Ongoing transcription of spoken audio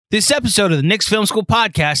This episode of the Knicks Film School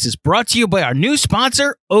podcast is brought to you by our new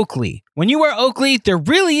sponsor, Oakley. When you wear Oakley, there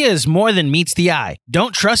really is more than meets the eye.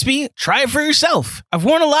 Don't trust me? Try it for yourself. I've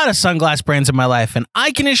worn a lot of sunglass brands in my life, and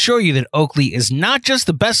I can assure you that Oakley is not just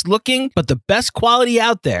the best looking, but the best quality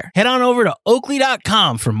out there. Head on over to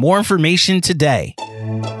Oakley.com for more information today.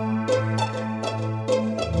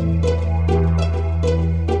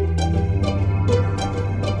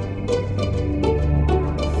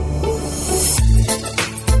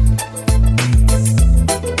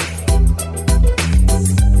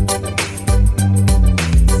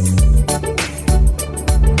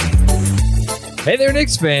 Hey there,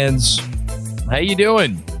 Knicks fans. How you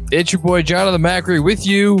doing? It's your boy, Jonathan Macri, with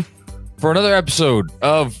you for another episode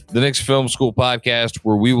of the Knicks Film School podcast,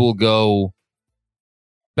 where we will go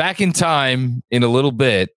back in time in a little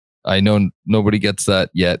bit. I know nobody gets that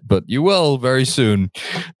yet, but you will very soon.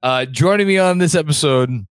 Joining me on this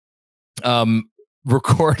episode,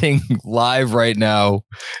 recording live right now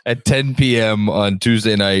at 10 p.m. on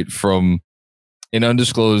Tuesday night from an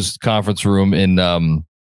undisclosed conference room in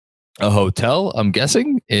a hotel, I'm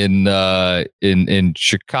guessing, in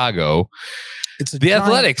Chicago. It's the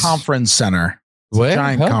Athletics conference center. It's what? a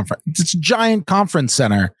giant conference. It's a giant conference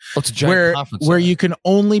center. It's a giant conference where center. you can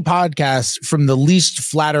only podcast from the least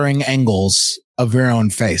flattering angles of your own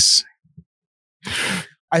face.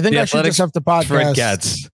 I think I should just have the podcast. Fred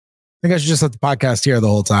Katz. I think I should just have the podcast here the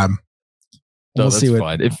whole time. No, that's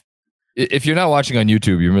fine. If you're not watching on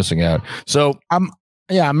YouTube, you're missing out. So I'm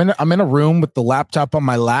in a room with the laptop on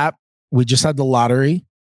my lap. We just had the lottery,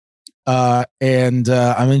 and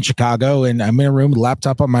I'm in Chicago, and I'm in a room with a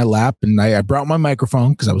laptop on my lap, and I brought my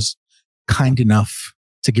microphone because I was kind enough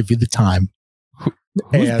to give you the time.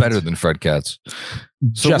 Who's better than Fred Katz?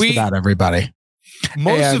 So just about everybody.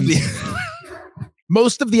 Most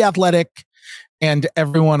of the Athletic and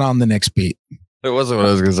everyone on the Knicks beat. That wasn't what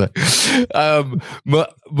I was going to say.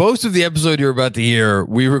 Most of the episode you're about to hear,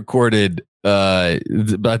 we recorded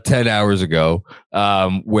about 10 hours ago,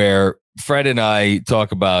 where Fred and I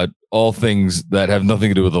talk about all things that have nothing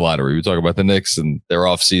to do with the lottery. We talk about the Knicks and their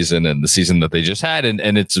off season and the season that they just had.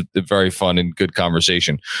 And it's a very fun and good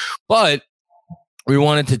conversation. But we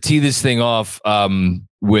wanted to tee this thing off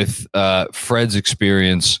with Fred's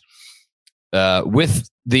experience with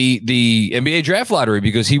the NBA draft lottery,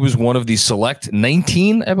 because he was one of the select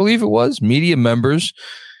 19, I believe it was, media members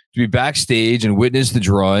to be backstage and witness a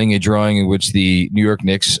drawing in which the New York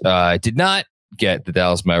Knicks did not get the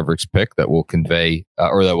Dallas Mavericks pick that will convey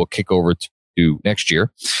or that will kick over to next year,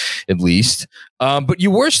 at least. But you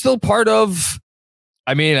were still part of,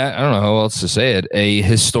 I mean, I don't know how else to say it, a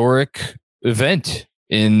historic event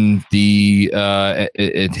in the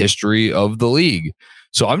history of the league.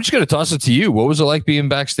 So I'm just going to toss it to you. What was it like being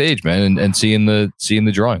backstage, man, and seeing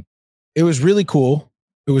the drawing? It was really cool.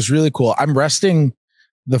 I'm resting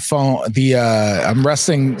the phone, I'm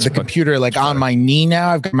resting the computer like on my knee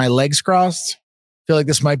now. I've got my legs crossed. Feel like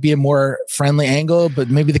this might be a more friendly angle, but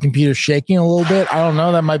maybe the computer's shaking a little bit. I don't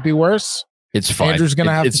know. That might be worse. It's fine. Andrew's going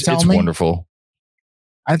to have to tell me. It's wonderful.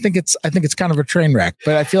 I think it's kind of a train wreck,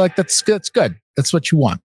 but I feel like that's good. That's what you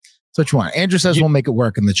want. Andrew says we'll make it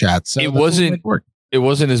work in the chat. So it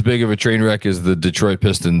wasn't as big of a train wreck as the Detroit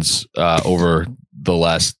Pistons over the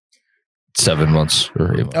last 7 months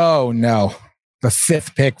or 8 months. Oh no. The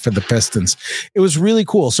 5th pick for the Pistons. It was really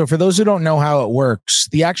cool. So for those who don't know how it works,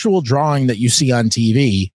 the actual drawing that you see on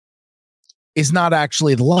TV is not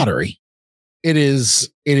actually the lottery. It is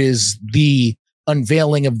the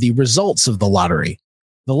unveiling of the results of the lottery.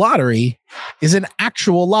 The lottery is an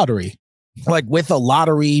actual lottery, like with a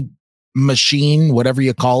lottery machine, whatever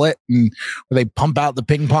you call it, and where they pump out the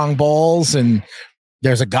ping pong balls, and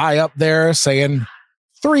there's a guy up there saying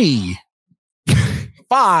 3,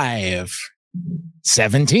 5,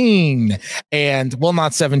 17, and well,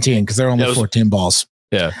 not 17 because there are only 14 balls.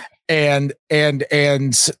 Yeah, and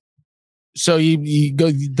so you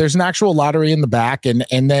go. There's an actual lottery in the back, and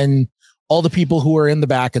then all the people who are in the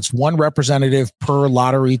back. It's one representative per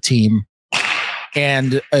lottery team,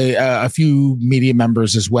 and a few media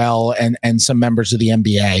members as well, and some members of the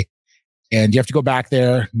NBA. And you have to go back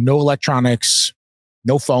there. No electronics,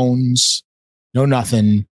 no phones, no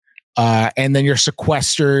nothing. And then you're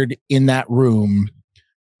sequestered in that room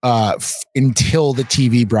until the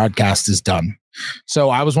TV broadcast is done. So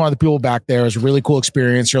I was one of the people back there. It was a really cool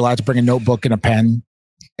experience. You're allowed to bring a notebook and a pen.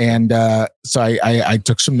 And so I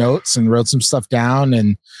took some notes and wrote some stuff down.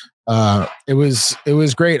 And it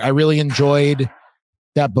was great. I really enjoyed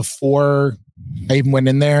that. Before I even went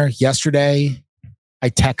in there yesterday, I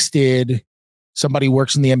texted somebody who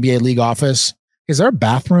works in the NBA league office. Is there a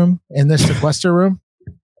bathroom in this sequester room?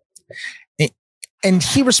 And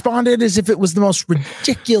he responded as if it was the most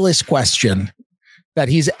ridiculous question that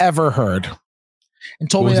he's ever heard, and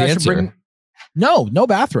told me that I should bring no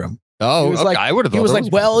bathroom. Oh, he was okay. like, I would have. He was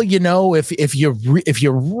like, well, you know, if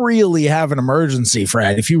you really have an emergency,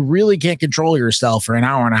 Fred, if you really can't control yourself for an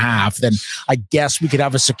hour and a half, then I guess we could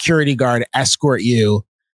have a security guard escort you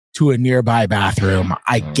to a nearby bathroom,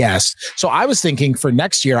 I guess. So I was thinking for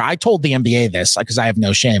next year, I told the NBA this because I have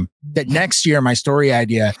no shame, that next year my story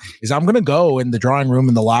idea is I'm going to go in the drawing room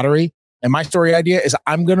in the lottery. And my story idea is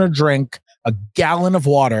I'm going to drink a gallon of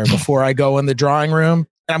water before I go in the drawing room.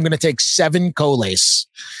 And I'm going to take 7 Colace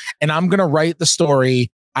and I'm going to write the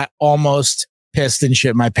story. I almost pissed and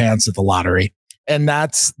shit my pants at the lottery. And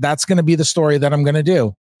that's going to be the story that I'm going to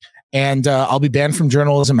do. And I'll be banned from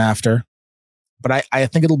journalism after. But I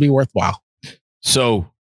think it'll be worthwhile. So,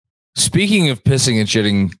 speaking of pissing and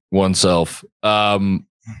shitting oneself,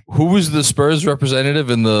 who was the Spurs representative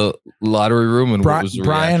in the lottery room, and what was the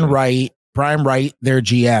Brian reaction? Brian Wright, their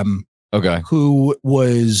GM. Okay, who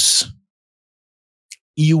was?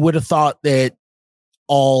 You would have thought that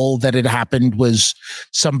all that had happened was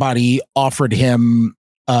somebody offered him,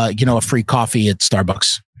 a free coffee at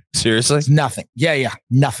Starbucks. Seriously? Nothing. Yeah,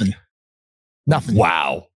 nothing.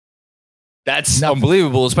 Wow. That's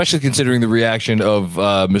unbelievable, especially considering the reaction of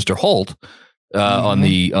Mr. Holt on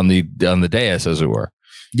the dais, as it were.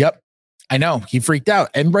 Yep, I know he freaked out,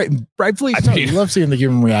 and rightfully so. You love seeing the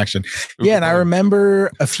human reaction. Yeah, and I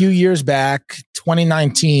remember a few years back,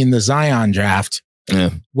 2019, the Zion draft,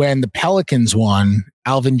 when the Pelicans won.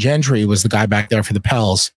 Alvin Gentry was the guy back there for the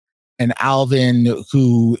Pels, and Alvin,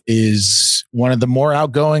 who is one of the more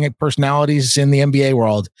outgoing personalities in the NBA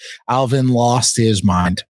world, Alvin lost his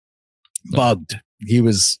mind. Bugged. He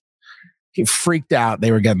freaked out.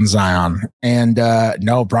 They were getting Zion, and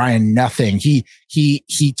no, Brian, nothing.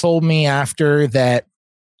 He told me after that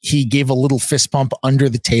he gave a little fist pump under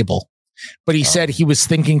the table, but he said he was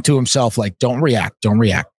thinking to himself, like, don't react.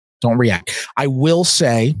 I will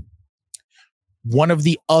say one of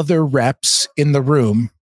the other reps in the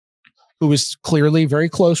room, who was clearly very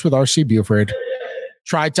close with RC Buford,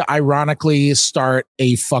 tried to ironically start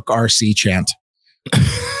a fuck RC chant.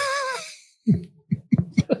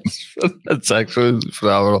 That's actually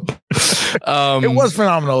phenomenal. It was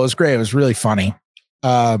phenomenal. It was great. It was really funny.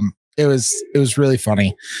 It was really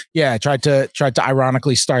funny. Yeah, I tried to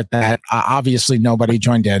ironically start that. Obviously, nobody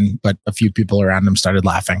joined in, but a few people around him started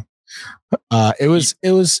laughing. It was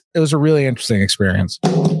a really interesting experience.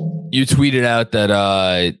 You tweeted out that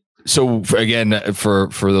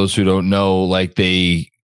for those who don't know, like they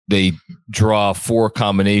draw 4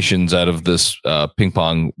 combinations out of this ping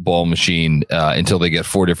pong ball machine until they get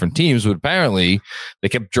 4 different teams. But apparently they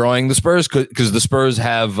kept drawing the Spurs because the Spurs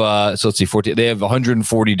have, 14. They have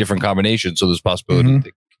 140 different combinations. So there's possibility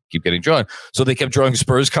they keep getting drawn. So they kept drawing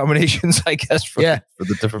Spurs combinations, I guess. For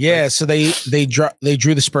the different. Yeah. picks. So they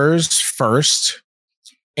drew the Spurs first,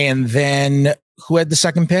 and then who had the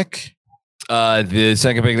second pick? The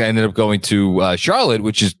second pick that ended up going to Charlotte,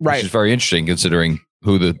 which is very interesting considering.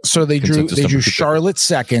 So they drew Charlotte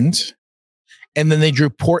second, and then they drew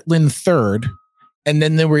Portland third, and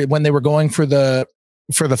then when they were going for the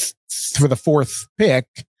fourth pick,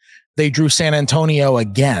 they drew San Antonio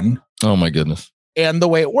again. Oh my goodness! And the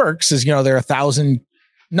way it works is, there are 1,000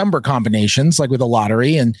 number combinations like with a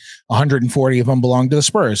lottery, and 140 of them belong to the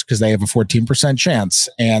Spurs because they have a 14% chance,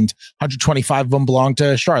 and 125 of them belong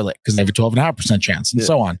to Charlotte because they have a 12.5% chance, and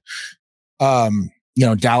so on.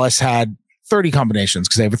 Dallas had 30 combinations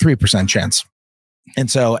because they have a 3% chance.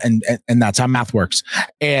 And so, and that's how math works.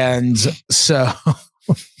 And so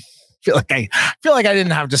I feel like I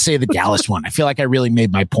didn't have to say the Dallas one. I feel like I really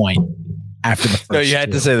made my point after the first. No, you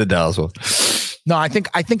had to say the Dallas one. No, I think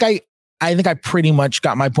I pretty much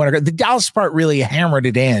got my point. The Dallas part really hammered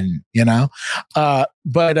it in, but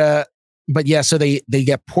yeah, so they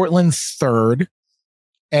get Portland third.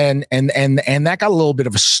 And that got a little bit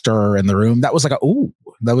of a stir in the room. That was like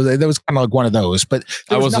that was kind of like one of those, but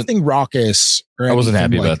there was nothing raucous. I wasn't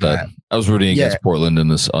happy about that. I was rooting against Portland on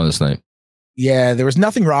this night. Yeah, there was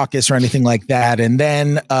nothing raucous or anything like that. And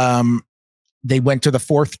then they went to the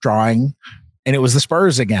fourth drawing, and it was the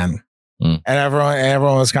Spurs again. And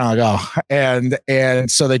everyone was kind of like, oh, and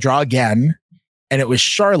so they draw again, and it was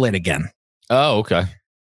Charlotte again. Oh, okay.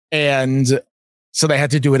 And so they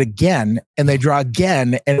had to do it again, and they draw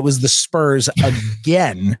again, and it was the Spurs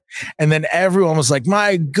again. And then everyone was like,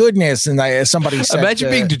 "My goodness!" And somebody said,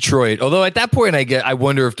 "Imagine being Detroit." Although at that point, I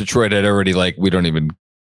wonder if Detroit had already we don't even.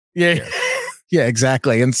 Yeah. Yeah,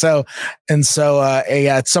 exactly. And so,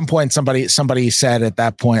 at some point, somebody said at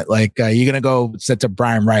that point, like, you're going to go, said to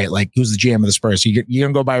Brian Wright, like, who's the GM of the Spurs? You're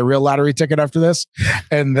going to go buy a real lottery ticket after this?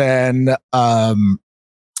 And then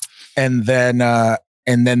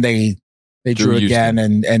they drew again,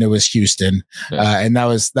 and it was Houston. Yeah. And that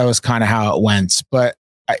was kind of how it went. But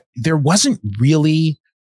there wasn't really,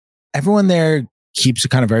 everyone there keeps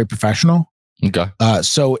it kind of very professional. Okay.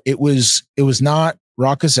 So it was not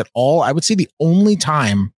raucous at all. I would say the only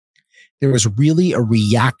time there was really a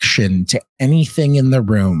reaction to anything in the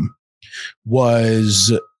room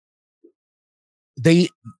was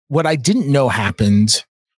what I didn't know happened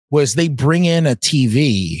was they bring in a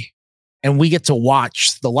TV and we get to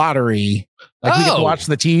watch the lottery. Like we get to watch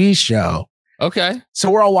the TV show. Okay. So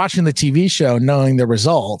we're all watching the TV show, knowing the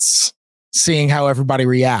results, seeing how everybody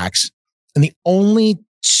reacts. And the only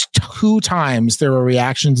 2 times there were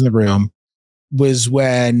reactions in the room was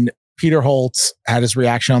when Peter Holt had his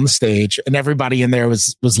reaction on the stage, and everybody in there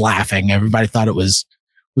was laughing. Everybody thought it was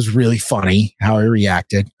really funny how he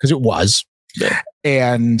reacted, because it was. Yeah.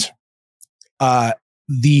 And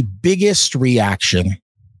the biggest reaction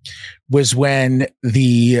was when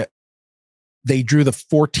they drew the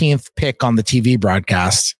 14th pick on the TV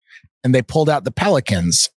broadcast, and they pulled out the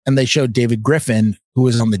Pelicans, and they showed David Griffin, who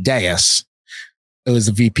was on the dais. It was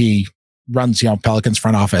the VP, runs, Pelicans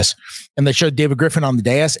front office. And they showed David Griffin on the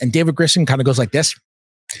dais, and David Griffin kind of goes like this,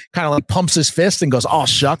 kind of like pumps his fist and goes, "Oh,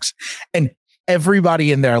 shucks." And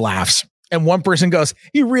everybody in there laughs. And one person goes,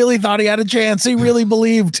 "He really thought he had a chance. He really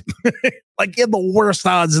believed." Like he had the worst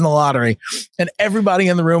odds in the lottery. And everybody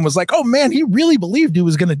in the room was like, "Oh man, he really believed he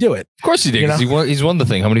was going to do it." Of course he did. He's won the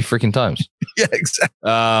thing. How many freaking times? Yeah,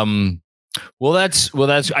 exactly. Well,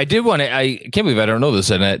 that's. I did want to. I can't believe I don't know this,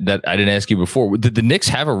 and that I didn't ask you before. Did the Knicks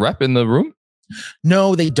have a rep in the room?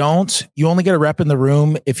 No, they don't. You only get a rep in the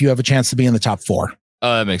room if you have a chance to be in the top 4.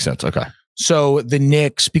 Oh, that makes sense. Okay. So the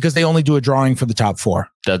Knicks, because they only do a drawing for the top 4.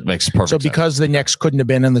 That makes perfect sense. So because the Knicks couldn't have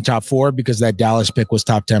been in the top 4 because that Dallas pick was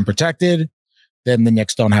top 10 protected, then the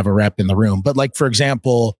Knicks don't have a rep in the room. But like, for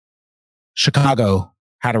example, Chicago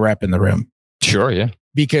had a rep in the room. Sure, yeah.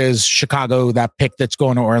 Because Chicago, that pick that's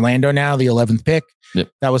going to Orlando now, the 11th pick,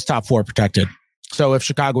 that was top 4 protected. So if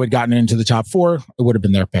Chicago had gotten into the top 4, it would have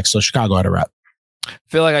been their pick. So Chicago had a rep. I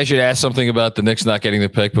feel like I should ask something about the Knicks not getting the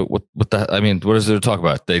pick, but what is there to talk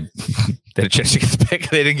about? They had a chance to get the pick.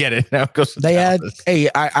 They didn't get it. Now it goes to Dallas.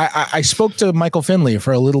 I spoke to Michael Finley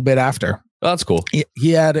for a little bit after. Oh, that's cool.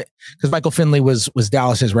 He had, because Michael Finley was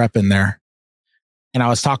Dallas's rep in there. And I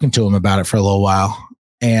was talking to him about it for a little while,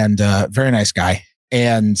 and very nice guy.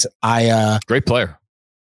 And great player.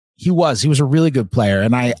 He was a really good player.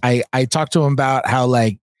 And I talked to him about how,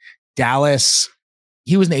 like, Dallas,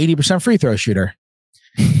 he was an 80% free throw shooter.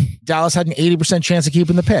 Dallas had an 80% chance of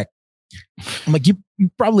keeping the pick. I'm like, you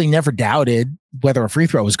probably never doubted whether a free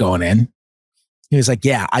throw was going in. He was like,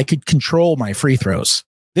 yeah, I could control my free throws.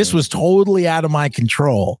 This was totally out of my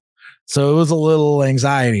control. So it was a little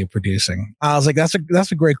anxiety producing. I was like, that's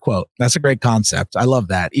a great quote. That's a great concept. I love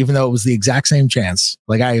that. Even though it was the exact same chance.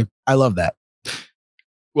 Like, I love that.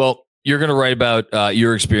 Well, you're going to write about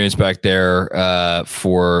your experience back there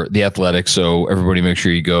for The Athletic. So everybody make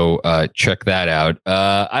sure you go check that out.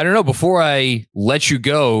 I don't know. Before I let you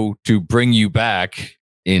go to bring you back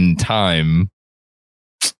in time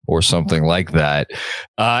or something like that,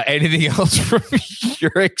 anything else from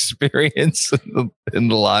your experience in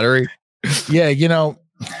the lottery? Yeah,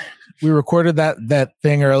 we recorded that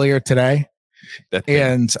thing earlier today.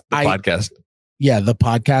 And podcast. Yeah, the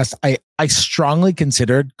podcast. I strongly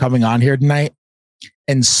considered coming on here tonight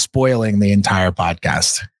and spoiling the entire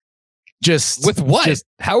podcast. Just with what?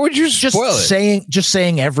 How would you spoil it? Just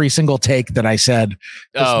saying every single take that I said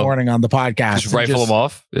this morning on the podcast. Just rifle them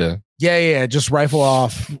off? Yeah. Yeah. Just rifle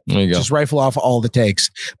off. There you go. Just rifle off all the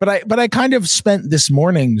takes. But I kind of spent this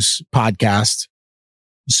morning's podcast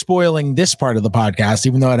spoiling this part of the podcast,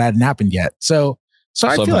 even though it hadn't happened yet. So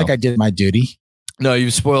I feel like I did my duty. No,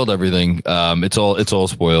 you've spoiled everything. It's all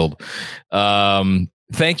spoiled.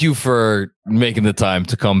 Thank you for making the time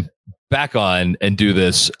to come back on and do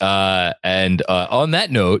this. And on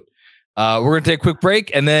that note, we're going to take a quick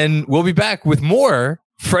break, and then we'll be back with more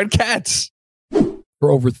Fred Katz. For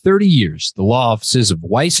over 30 years, the law offices of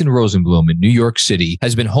Weiss and Rosenblum in New York City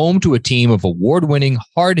has been home to a team of award-winning,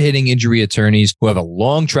 hard-hitting injury attorneys who have a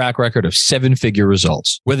long track record of seven-figure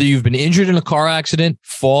results. Whether you've been injured in a car accident,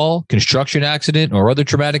 fall, construction accident, or other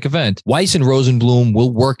traumatic event, Weiss and Rosenblum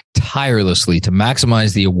will work tirelessly to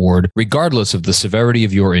maximize the award regardless of the severity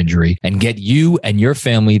of your injury and get you and your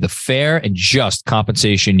family the fair and just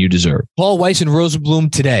compensation you deserve. Call Weiss and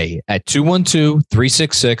Rosenblum today at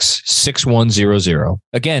 212-366-6100.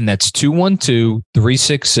 Again, that's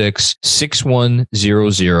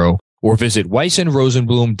 212-366-6100. Or visit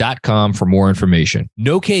weissandrosenblum.com for more information.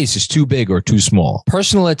 No case is too big or too small.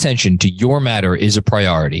 Personal attention to your matter is a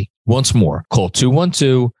priority. Once more, call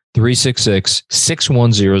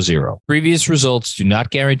 212-366-6100. Previous results do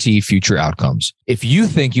not guarantee future outcomes. If you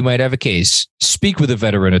think you might have a case, speak with a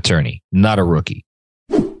veteran attorney, not a rookie.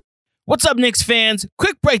 What's up, Knicks fans?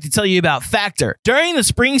 Quick break to tell you about Factor. During the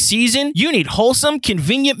spring season, you need wholesome,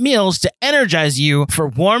 convenient meals to energize you for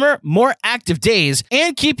warmer, more active days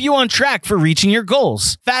and keep you on track for reaching your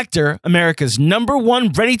goals. Factor, America's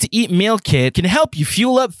 #1 ready-to-eat meal kit, can help you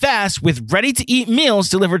fuel up fast with ready-to-eat meals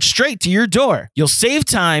delivered straight to your door. You'll save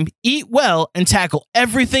time, eat well, and tackle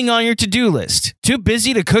everything on your to-do list. Too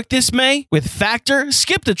busy to cook this May? With Factor,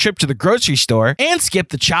 skip the trip to the grocery store and skip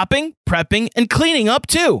the chopping, prepping, and cleaning up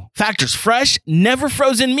too. Factor's fresh, never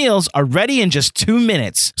frozen meals are ready in just 2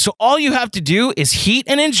 minutes. So all you have to do is heat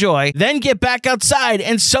and enjoy, then get back outside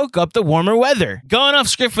and soak up the warmer weather. Going off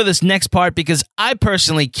script for this next part because I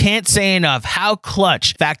personally can't say enough how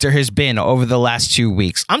clutch Factor has been over the last 2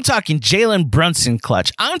 weeks. I'm talking Jalen Brunson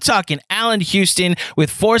clutch. I'm talking Allen Houston with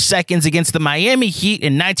 4 seconds against the Miami Heat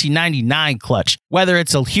in 1999 clutch. Whether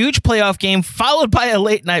it's a huge playoff game followed by a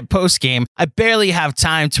late night post game, I barely have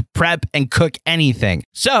time to prep and cook anything.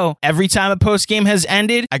 So every time a post game has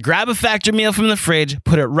ended, I grab a Factor meal from the fridge,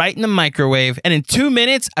 put it right in the microwave, and in 2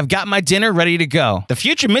 minutes, I've got my dinner ready to go. The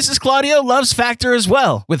future Mrs. Claudio loves Factor as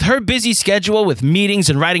well. With her busy schedule with meetings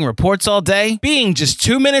and writing reports all day, being just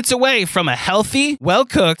 2 minutes away from a healthy,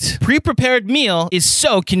 well-cooked, pre-prepared meal is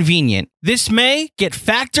so convenient. This May, get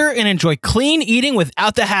Factor and enjoy clean eating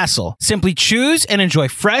without the hassle. Simply choose and enjoy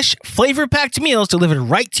fresh, flavor-packed meals delivered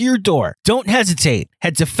right to your door. Don't hesitate.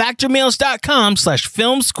 Head to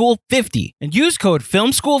factormeals.com/filmschool50 and use code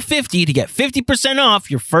FILMSCHOOL50 to get 50%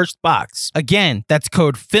 off your first box. Again, that's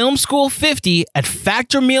code FILMSCHOOL50 at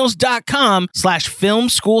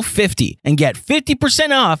factormeals.com/filmschool50 and get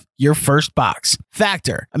 50% off your first box.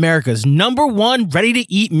 Factor, America's #1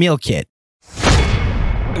 ready-to-eat meal kit.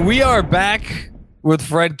 We are back with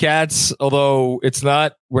Fred Katz, although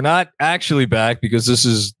we're not actually back because this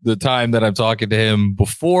is the time that I'm talking to him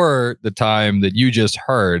before the time that you just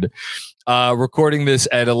heard. Recording this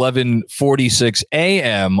at 11:46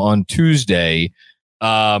 a.m. on Tuesday,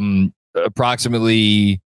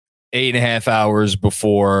 approximately 8.5 hours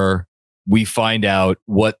before we find out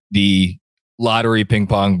what the lottery ping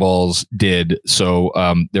pong balls did. So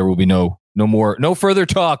there will be no further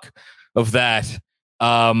talk of that.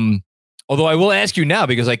 Although I will ask you now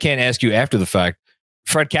because I can't ask you after the fact.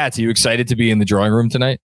 Fred Katz, are you excited to be in the drawing room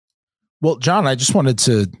tonight? Well, John, I wanted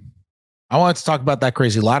to talk about that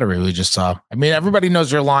crazy lottery we just saw. I mean, everybody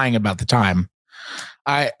knows you're lying about the time.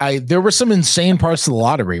 There were some insane parts of the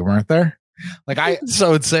lottery, weren't there?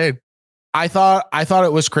 So insane. I thought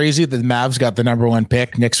it was crazy that the Mavs got the #1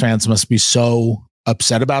 pick. Knicks fans must be so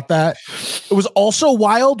upset about that. It was also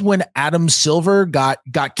wild when Adam Silver got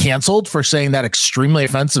canceled for saying that extremely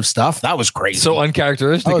offensive stuff. That was crazy. So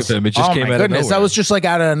uncharacteristic of him. It just came out of nowhere. That was just like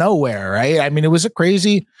out of nowhere, right? I mean, it was a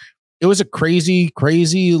crazy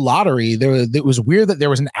lottery. It was weird that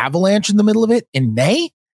there was an avalanche in the middle of it in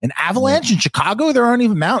May. An avalanche in Chicago? There aren't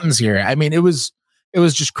even mountains here. I mean, it was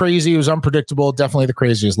just crazy. It was unpredictable. Definitely the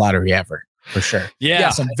craziest lottery ever, for sure. Yeah.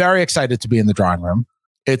 Yes, I'm very excited to be in the drawing room.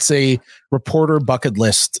 It's a reporter bucket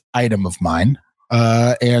list item of mine.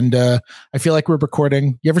 And I feel like we're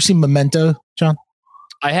recording. You ever seen Memento, John?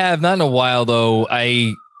 I have, not in a while though.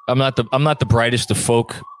 I'm not the brightest of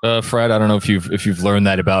folk, Fred. I don't know if you've learned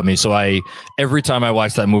that about me. So every time I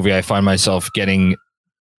watch that movie, I find myself getting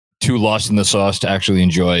too lost in the sauce to actually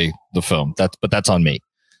enjoy the film. But that's on me.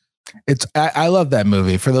 I love that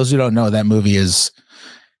movie. For those who don't know, that movie is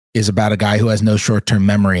about a guy who has no short-term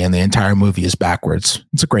memory and the entire movie is backwards.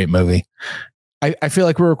 It's a great movie. I feel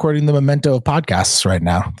like we're recording the Memento of podcasts right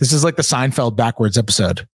now. This is like the Seinfeld backwards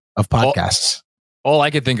episode of podcasts. All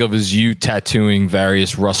I could think of is you tattooing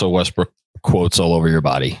various Russell Westbrook quotes all over your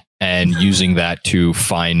body. and using that to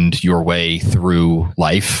find your way through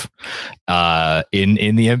life in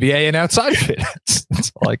the NBA and outside of it.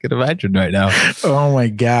 That's all I can imagine right now. Oh my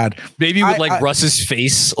God. Maybe with Russ's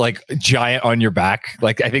face like giant on your back.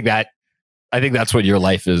 Like I think that's what your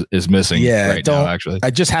life is missing right now, actually.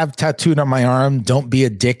 I just have tattooed on my arm, "Don't be a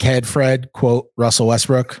dickhead, Fred," quote Russell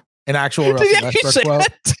Westbrook. An actual Russell Westbrook quote.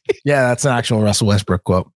 Yeah, that's an actual Russell Westbrook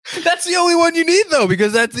quote. That's the only one you need, though,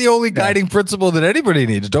 because that's the only guiding principle that anybody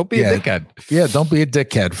needs. Don't be a dickhead. Yeah, don't be a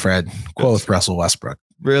dickhead, Fred. Quote Russell Westbrook.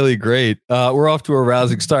 Really great. We're off to a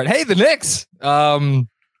rousing start. Hey, the Knicks. The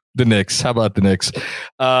Knicks. How about the Knicks?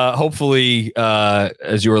 Hopefully,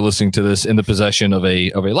 as you are listening to this, in the possession of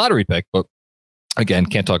a lottery pick, but again,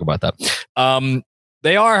 can't talk about that.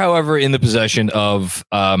 They are, however, in the possession of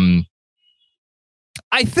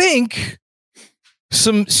I think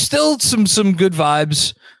some good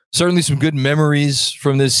vibes, certainly some good memories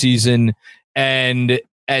from this season. And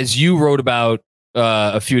as you wrote about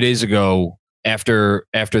a few days ago after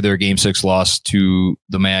their Game 6 loss to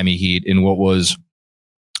the Miami Heat in what was,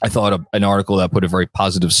 I thought, an article that put a very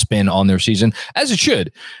positive spin on their season, as it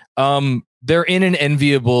should. They're in an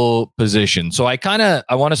enviable position. So I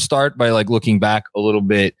want to start by like looking back a little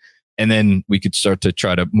bit, and then we could start to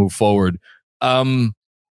try to move forward.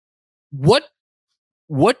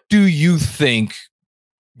 What do you think,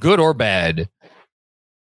 good or bad,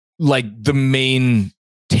 like the main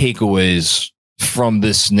takeaways from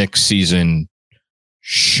this Knicks season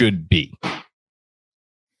should be?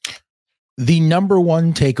 The number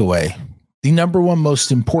one takeaway, the number one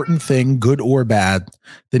most important thing, good or bad,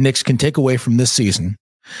 the Knicks can take away from this season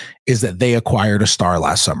is that they acquired a star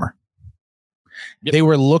last summer. Yep. They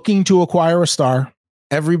were looking to acquire a star.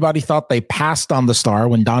 Everybody thought they passed on the star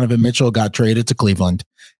when Donovan Mitchell got traded to Cleveland.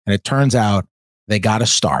 And it turns out they got a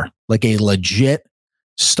star, like a legit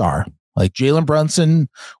star. Like Jalen Brunson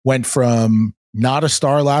went from not a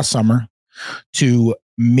star last summer to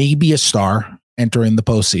maybe a star entering the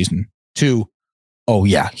postseason to, oh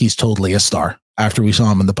yeah, he's totally a star after we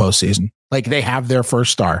saw him in the postseason. Like they have their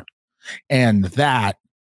first star. And that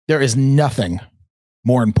there is nothing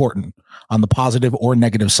more important on the positive or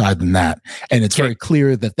negative side than that. And it's very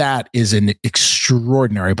clear that that is an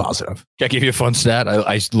extraordinary positive. Can I give you a fun stat?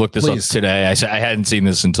 I looked this up today. I hadn't seen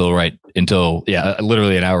this until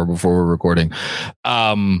literally an hour before we're recording.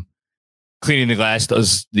 Cleaning the Glass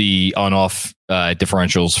does the on-off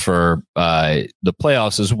differentials for the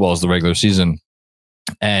playoffs as well as the regular season.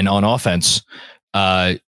 And on offense,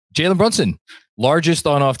 Jalen Brunson, largest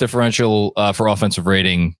on-off differential for offensive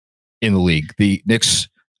rating in the league. The Knicks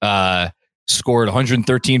scored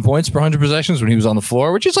 113 points per 100 possessions when he was on the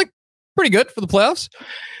floor, which is like pretty good for the playoffs.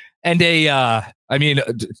 And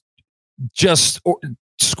just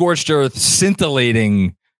scorched earth,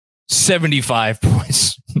 scintillating 75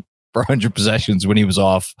 points per 100 possessions when he was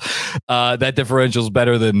off. That differential is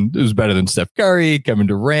better than Steph Curry, Kevin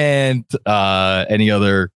Durant, any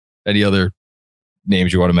other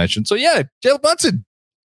names you want to mention. So yeah, Jalen Brunson,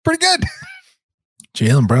 pretty good.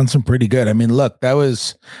 Jalen Brunson, pretty good. I mean, look, that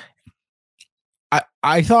was.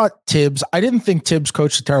 I thought Tibbs. I didn't think Tibbs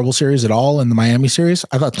coached a terrible series at all in the Miami series.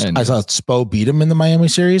 I thought Spo beat him in the Miami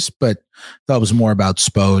series, but that was more about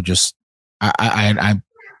Spo. Just I'm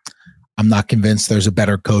not convinced there's a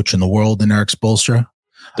better coach in the world than Eric Spoelstra,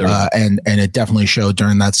 and it definitely showed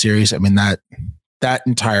during that series. I mean that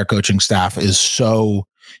entire coaching staff is so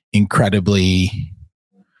incredibly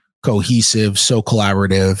cohesive, so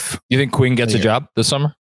collaborative. You think Quinn gets a job this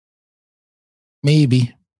summer?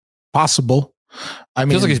 Maybe. Possible. I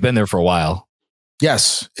mean, feels like he's been there for a while.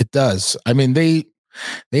 Yes, it does. I mean, they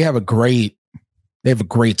have a great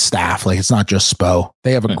staff. Like it's not just Spo.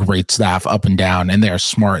 They have a great staff up and down, and they are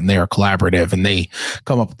smart and they are collaborative, and they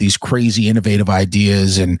come up with these crazy innovative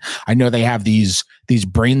ideas. And I know they have these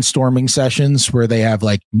brainstorming sessions where they have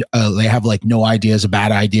like no idea is a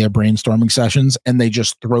bad idea brainstorming sessions, and they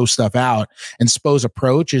just throw stuff out. And Spo's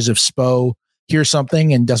approach is if Spo hears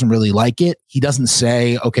something and doesn't really like it, he doesn't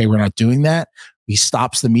say, okay, we're not doing that. He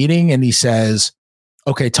stops the meeting and he says,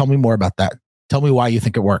 okay, tell me more about that. Tell me why you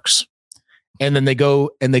think it works. And then they go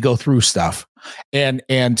through stuff and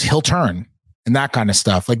he'll turn and that kind of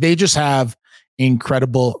stuff. Like they just have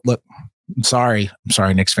incredible look. I'm sorry,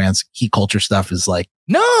 Knicks fans. Heat culture stuff is like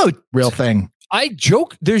no real thing. I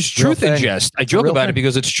joke. There's truth in jest. I joke about it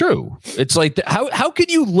because it's true. It's like how can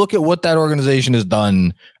you look at what that organization has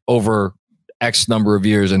done over X number of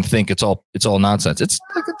years and think it's all nonsense? It's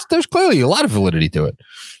there's clearly a lot of validity to it.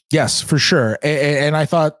 Yes, for sure. And I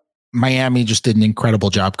thought Miami just did an incredible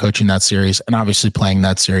job coaching that series and obviously playing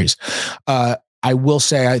that series. I will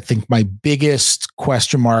say, I think my biggest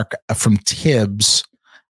question mark from Tibbs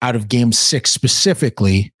out of game 6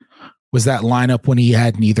 specifically was that lineup when he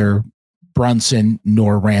had neither Brunson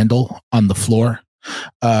nor Randall on the floor.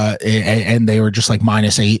 And they were just like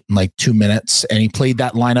 -8 in like 2 minutes. And he played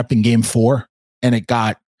that lineup in game 4 and it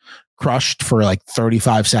got crushed for like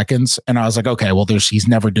 35 seconds. And I was like, okay, well, he's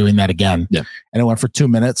never doing that again. Yeah. And it went for 2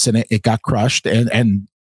 minutes and it got crushed and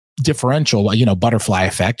differential, butterfly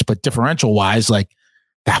effect, but differential wise, like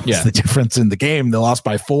that was the difference in the game. They lost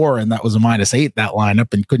by 4 and that was a -8, that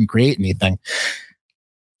lineup, and couldn't create anything.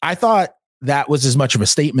 I thought that was as much of a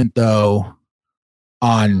statement though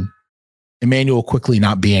on Emmanuel quickly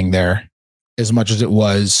not being there as much as it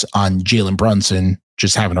was on Jalen Brunson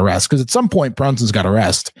just having a rest. Because at some point Brunson's got a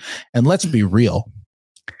rest. And let's be real.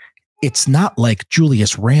 It's not like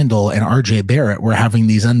Julius Randle and RJ Barrett were having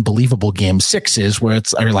these unbelievable game 6s where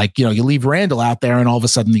it's like, you leave Randle out there and all of a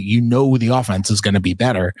sudden the offense is going to be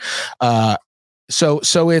better.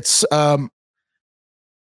 So it's a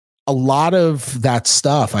lot of that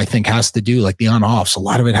stuff I think has to do, like the on-offs, a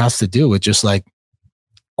lot of it has to do with just like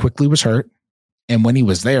Quickly was hurt. And when he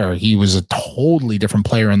was there, he was a totally different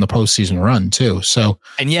player in the postseason run too. So,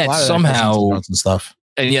 and yet somehow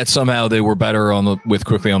they were better with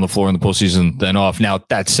Quickly on the floor in the postseason than off. Now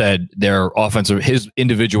that said, his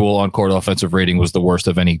individual on-court offensive rating was the worst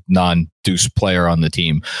of any non-Deuce player on the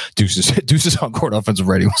team. Deuce's on-court offensive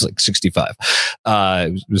rating was like 65.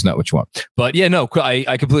 It was not what you want. But yeah, no,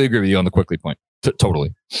 I completely agree with you on the Quickly point.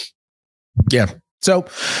 Totally. Yeah. So,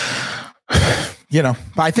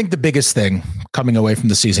 I think the biggest thing coming away from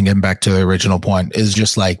the season, getting back to the original point, is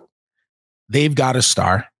just like they've got a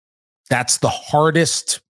star. That's the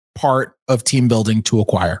hardest part of team building to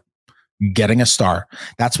acquire, getting a star.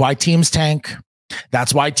 That's why teams tank.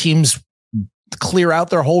 That's why teams clear out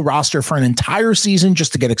their whole roster for an entire season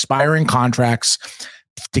just to get expiring contracts,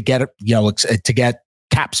 to get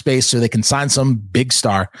cap space so they can sign some big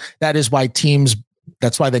star. That's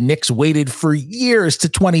why the Knicks waited for years to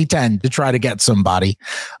 2010 to try to get somebody.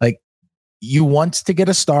 Like, you want to get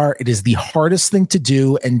a star. It is the hardest thing to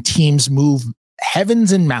do, and teams move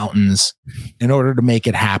heavens and mountains in order to make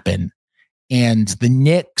it happen. And the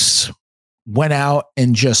Knicks went out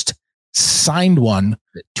and just signed one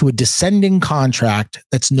to a descending contract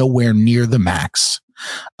that's nowhere near the max.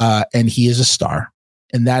 And he is a star.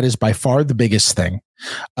 And that is by far the biggest thing.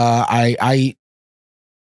 I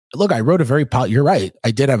wrote you're right. I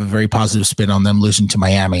did have a very positive spin on them losing to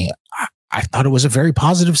Miami. I thought it was a very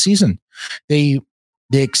positive season. They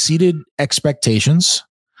exceeded expectations.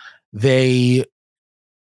 They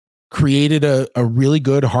created a really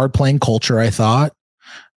good hard playing culture. I thought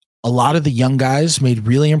a lot of the young guys made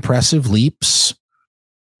really impressive leaps.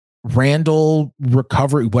 Randall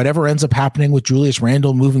recovery, whatever ends up happening with Julius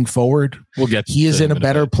Randle moving forward, he is in a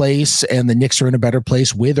better place, and the Knicks are in a better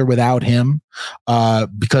place with or without him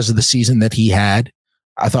because of the season that he had.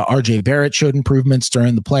 I thought RJ Barrett showed improvements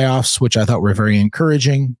during the playoffs, which I thought were very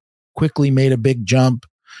encouraging. Quickly made a big jump.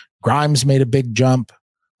 Grimes made a big jump.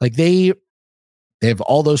 Like they have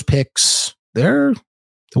all those picks. They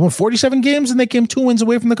won 47 games and they came 2 wins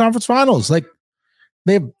away from the conference finals. Like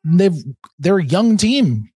they're a young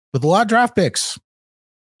team with a lot of draft picks.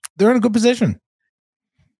 They're in a good position.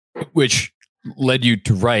 Which led you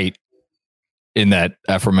to write in that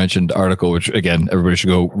aforementioned article, which again, everybody should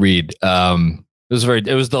go read.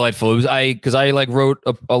 It was delightful. Because I wrote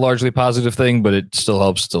a largely positive thing, but it still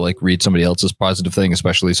helps to read somebody else's positive thing,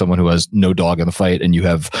 especially someone who has no dog in the fight, and you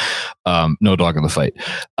have no dog in the fight.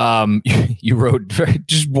 You wrote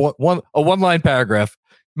just a one-line paragraph.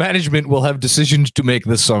 Management will have decisions to make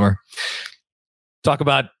this summer. Talk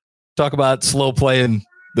about slow playing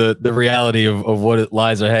the reality of what it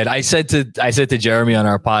lies ahead. I said to Jeremy on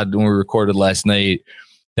our pod when we recorded last night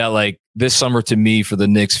that this summer to me for the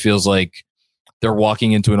Knicks feels like they're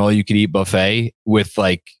walking into an all-you-can-eat buffet with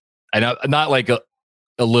not like a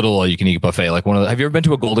little all-you-can-eat buffet, like one of the. Have you ever been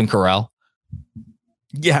to a Golden Corral?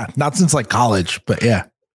 Yeah, not since college, but yeah.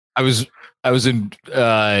 I was in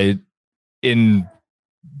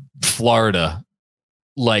Florida,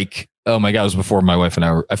 oh my God, it was before my wife and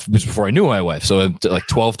it was before I knew my wife. So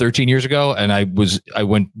 12, 13 years ago. And I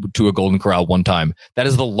went to a Golden Corral one time. That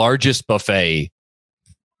is the largest buffet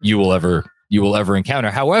you will ever encounter.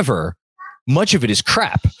 However, much of it is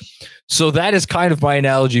crap. So that is kind of my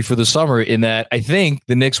analogy for the summer, in that I think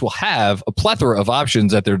the Knicks will have a plethora of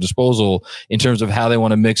options at their disposal in terms of how they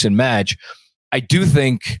want to mix and match. I do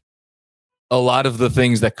think a lot of the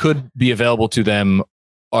things that could be available to them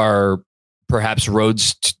are perhaps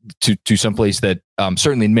roads to someplace that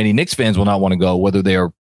certainly many Knicks fans will not want to go, whether they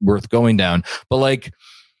are worth going down. But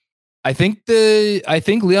I think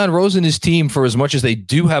Leon Rose and his team, for as much as they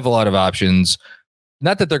do have a lot of options,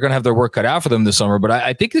 not that they're going to have their work cut out for them this summer, but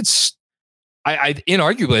I think it's, I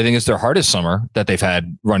inarguably, I think it's their hardest summer that they've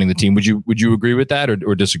had running the team. Would you agree with that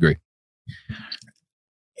or disagree?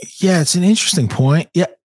 Yeah, it's an interesting point.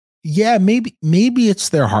 Yeah, maybe it's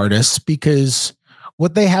their hardest because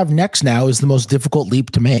what they have next now is the most difficult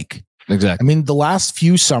leap to make. Exactly. I mean, the last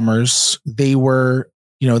few summers, they were,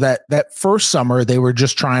 that first summer, they were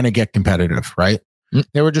just trying to get competitive, right?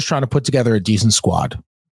 They were just trying to put together a decent squad.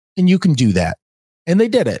 And you can do that. And they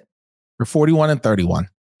did it. For 41-31.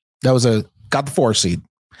 That was got the 4 seed.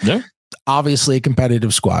 Yeah. Obviously a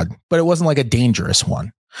competitive squad, but it wasn't like a dangerous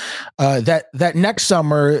one. That next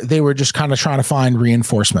summer, they were just kind of trying to find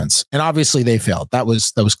reinforcements. And obviously they failed. That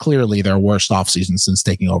was clearly their worst offseason since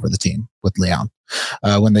taking over the team with Leon.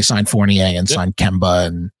 When they signed Fournier and signed Kemba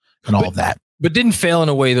and all of that. But didn't fail in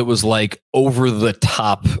a way that was like over the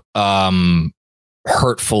top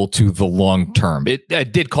hurtful to the long term. It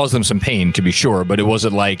did cause them some pain, to be sure, but it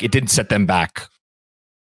wasn't like it didn't set them back,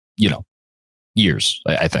 years,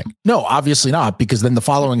 I think. No, obviously not, because then the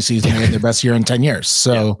following season they had their best year in 10 years.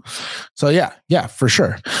 So yeah, for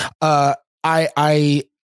sure. I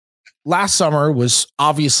last summer was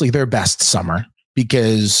obviously their best summer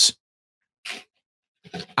because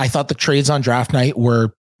I thought the trades on draft night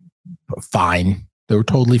were fine. They were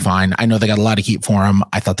totally fine. I know they got a lot of heat for them.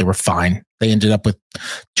 I thought they were fine. They ended up with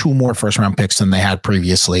 2 more first round picks than they had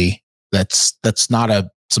previously. That's not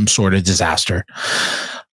some sort of disaster.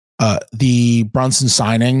 The Brunson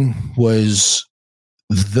signing was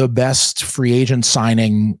the best free agent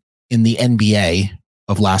signing in the NBA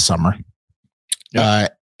of last summer.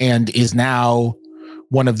 Yep. And is now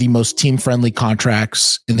one of the most team-friendly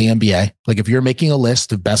contracts in the NBA. Like if you're making a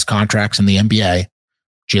list of best contracts in the NBA,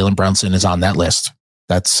 Jalen Brunson is on that list.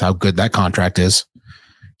 That's how good that contract is.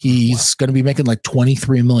 He's going to be making like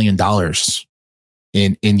 $23 million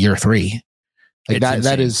in year 3. Like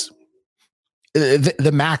that is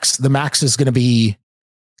the max. The max is going to be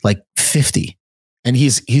like 50, and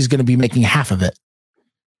he's going to be making half of it.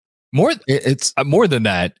 It's more than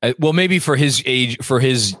that. Well, maybe for his age, for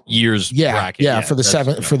his years. Bracket. Yeah. For the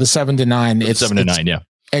 7 to 9, it's 7 to 9. Yeah.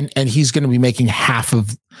 And he's going to be making half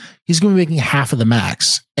of the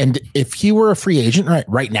max. And if he were a free agent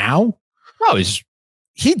right now,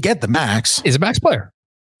 he'd get the max. He's a max player.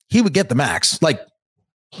 He would get the max. Like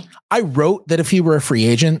I wrote that if he were a free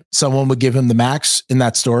agent, someone would give him the max in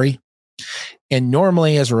that story. And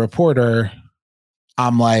normally as a reporter,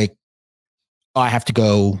 I'm like, I have to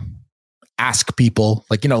go ask people.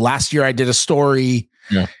 Like, last year I did a story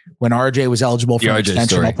when RJ was eligible for an extension.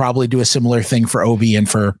 Story. I'll probably do a similar thing for Obi and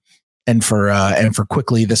for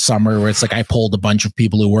Quickly this summer, where it's like I polled a bunch of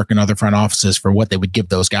people who work in other front offices for what they would give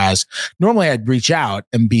those guys. Normally I'd reach out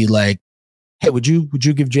and be like, hey, would you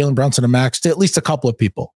give Jalen Brunson a max? To at least a couple of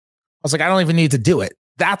people. I was like, I don't even need to do it.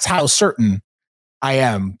 That's how certain I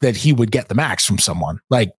am that he would get the max from someone.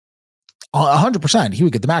 Like 100%, he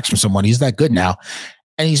would get the max from someone. He's that good now,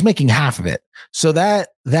 and he's making half of it. So that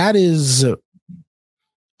is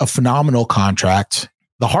a phenomenal contract.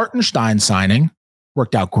 The Hartenstein signing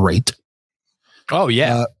worked out great. Oh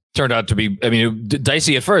yeah, turned out to be. I mean,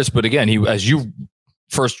 dicey at first, but again, he, as you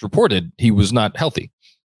first reported, he was not healthy.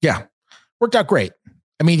 Yeah, worked out great.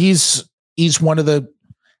 I mean, he's one of the,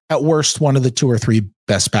 at worst, one of the 2 or 3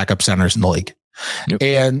 best backup centers in the league. Yep.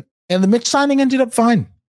 And the Mitch signing ended up fine.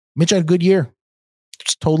 Mitch had a good year.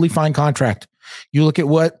 It's totally fine contract. You look at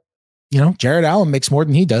what, Jared Allen makes more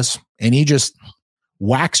than he does, and he just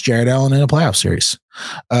whacks Jared Allen in a playoff series.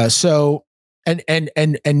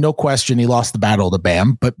 And no question, he lost the battle to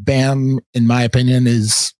Bam, but Bam, in my opinion,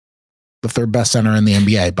 is the 3rd best center in the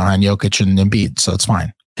NBA behind Jokic and Embiid. So it's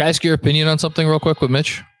fine. Can I ask your opinion on something real quick with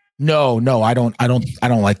Mitch? No, I don't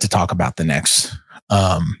like to talk about the Knicks.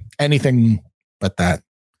 Anything but that.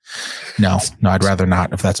 No, I'd rather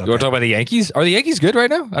not, if that's okay. You want to talk about the Yankees? Are the Yankees good right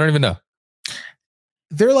now? I don't even know.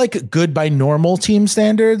 They're like good by normal team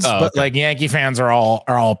standards, but like Yankee fans are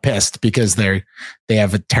all pissed because they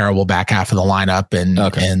have a terrible back half of the lineup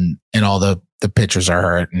and all the pitchers are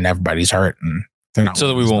hurt and everybody's hurt and they're not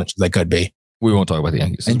as much as they could be. We won't talk about the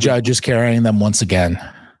Yankees. And Judge is carrying them once again.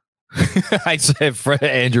 I said,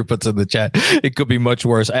 Andrew puts in the chat, it could be much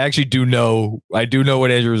worse. I actually do know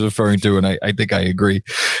what Andrew is referring to, and I think I agree.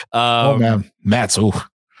 Oh man, Matt's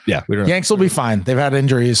yeah. We don't Yanks will be fine. They've had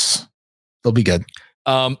injuries. They'll be good.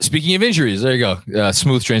 Speaking of injuries, there you go.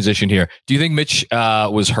 Smooth transition here. Do you think Mitch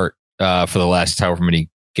was hurt for the last however many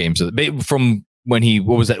games from when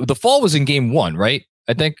what was that? The fall was in game 1, right?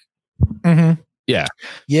 I think. Mm-hmm. Yeah.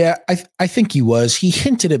 Yeah. I think he was. He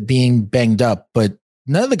hinted at being banged up, but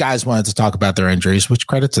none of the guys wanted to talk about their injuries, which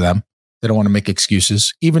credit to them. They don't want to make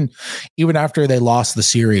excuses. Even after they lost the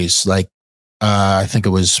series, like I think it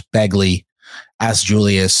was Begley asked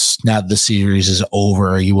Julius, now that the series is over,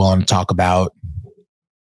 are you willing to talk about,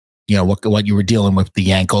 what you were dealing with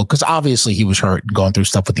the ankle? Because obviously he was hurt and going through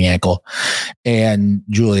stuff with the ankle. And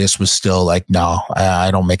Julius was still like, no, I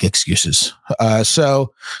don't make excuses.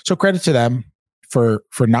 So credit to them for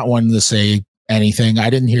not wanting to say anything. I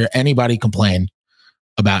didn't hear anybody complain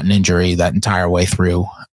about an injury that entire way through.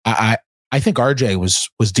 I think RJ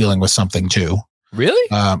was dealing with something too. Really?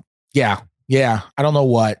 Yeah. I don't know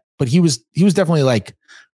what, but he was definitely like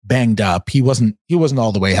banged up. He wasn't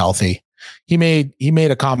all the way healthy. He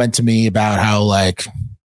made a comment to me about how, like,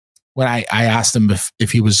 when I asked him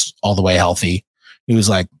if he was all the way healthy, he was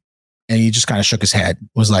like, and he just kind of shook his head.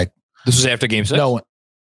 Was like, this was after Game 6?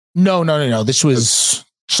 No. This was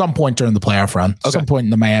some point during the playoff run, some point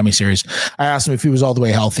in the Miami series. I asked him if he was all the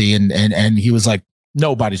way healthy, and he was like,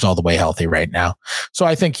 nobody's all the way healthy right now. So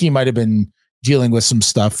I think he might have been dealing with some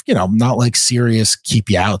stuff, not like serious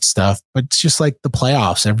keep you out stuff, but it's just like the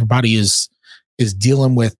playoffs. Everybody is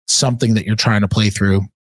dealing with something that you're trying to play through.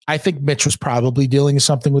 I think Mitch was probably dealing with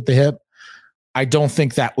something with the hip. I don't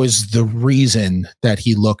think that was the reason that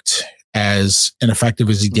he looked as ineffective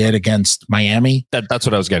as he did against Miami. That's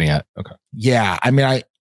what I was getting at. Okay. Yeah. I mean,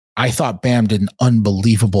 I thought Bam did an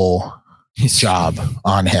unbelievable job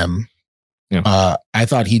on him. Yeah. I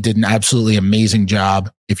thought he did an absolutely amazing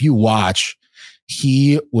job. If you watch,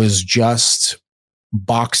 he was just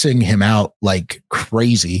boxing him out like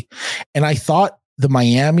crazy. And I thought the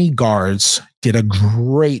Miami guards did a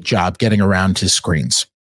great job getting around his screens.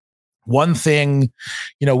 One thing,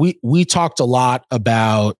 we talked a lot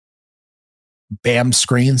about Bam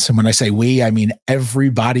screens. And when I say we, I mean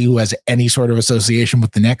everybody who has any sort of association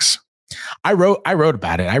with the Knicks. I wrote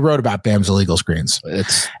about it. I wrote about Bam's illegal screens.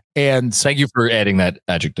 And thank you for adding that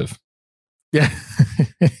adjective. Yeah.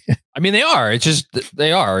 I mean, they are. It's just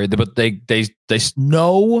they are, but they.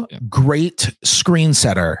 No great screen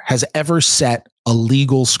setter has ever set a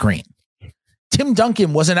legal screen. Tim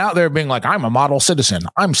Duncan wasn't out there being like, I'm a model citizen.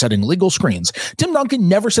 I'm setting legal screens. Tim Duncan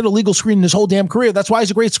never set a legal screen in his whole damn career. That's why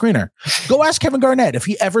he's a great screener. Go ask Kevin Garnett if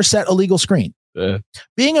he ever set a legal screen.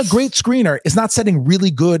 Being a great screener is not setting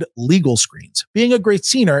really good legal screens. Being a great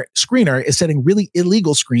screener is setting really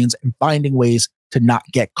illegal screens and finding ways to not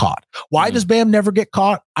get caught. Why does Bam never get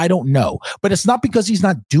caught? I don't know. But it's not because he's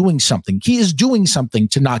not doing something. He is doing something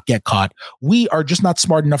to not get caught. We are just not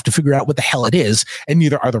smart enough to figure out what the hell it is, and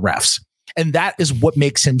neither are the refs. And that is what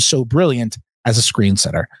makes him so brilliant as a screen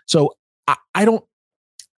setter. So I don't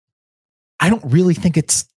really think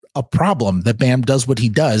it's a problem that Bam does what he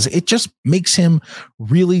does. It just makes him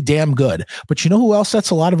really damn good. But you know who else sets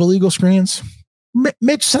a lot of illegal screens?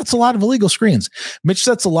 Mitch sets a lot of illegal screens. Mitch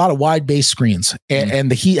sets a lot of wide base screens,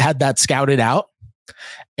 and the Heat had that scouted out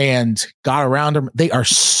and got around them. They are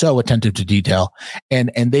so attentive to detail,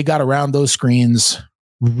 and they got around those screens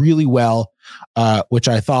really well, which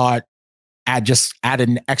I thought added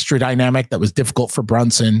an extra dynamic that was difficult for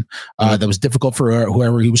Brunson, that was difficult for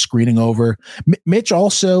whoever he was screening over. Mitch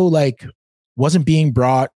also wasn't being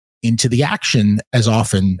brought into the action as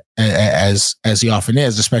often as he often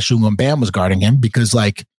is, especially when Bam was guarding him, because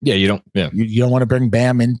you don't want to bring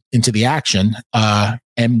Bam into the action.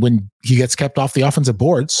 And when he gets kept off the offensive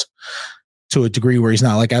boards to a degree where he's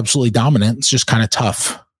not absolutely dominant, it's just kind of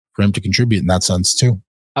tough for him to contribute in that sense too.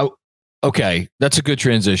 Oh, okay. That's a good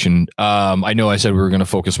transition. I know I said we were going to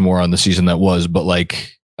focus more on the season that was, but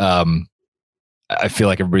I feel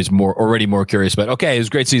like everybody's already more curious about, okay, it was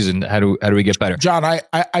a great season. How do we get better? John,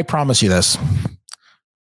 I promise you this.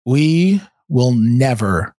 We will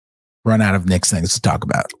never run out of Knicks things to talk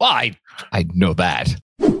about. Well, I know that.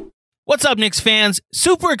 What's up, Knicks fans?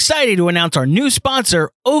 Super excited to announce our new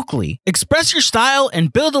sponsor, Oakley. Express your style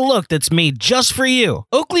and build a look that's made just for you.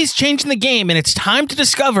 Oakley's changing the game, and it's time to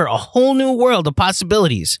discover a whole new world of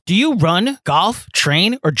possibilities. Do you run, golf,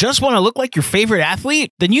 train, or just want to look like your favorite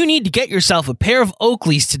athlete? Then you need to get yourself a pair of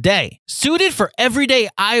Oakleys today. Suited for everyday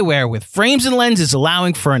eyewear with frames and lenses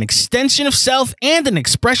allowing for an extension of self and an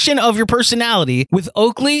expression of your personality, with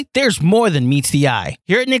Oakley, there's more than meets the eye.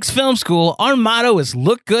 Here at Knicks Film School, our motto is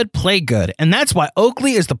look good, play good, and that's why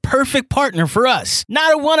Oakley is the perfect partner for us.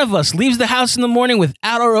 Not a one of us leaves the house in the morning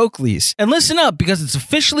without our Oakleys. And listen up, because it's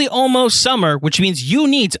officially almost summer, which means you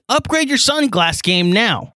need to upgrade your sunglass game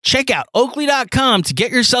now. Check out Oakley.com to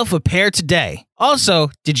get yourself a pair today. Also,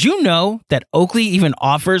 did you know that Oakley even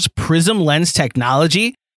offers prism lens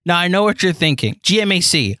technology? Now I know what you're thinking.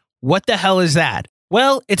 GMAC, what the hell is that?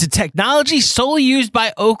 Well, it's a technology solely used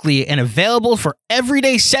by Oakley and available for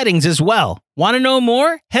everyday settings as well. Want to know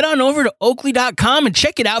more? Head on over to Oakley.com and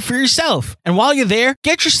check it out for yourself. And while you're there,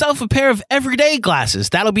 get yourself a pair of everyday glasses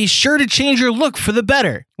that'll be sure to change your look for the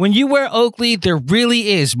better. When you wear Oakley, there really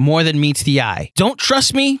is more than meets the eye. Don't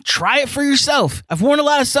trust me? Try it for yourself. I've worn a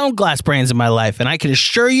lot of sunglass brands in my life, and I can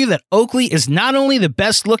assure you that Oakley is not only the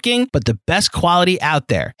best looking, but the best quality out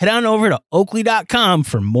there. Head on over to Oakley.com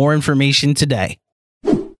for more information today.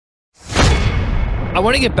 I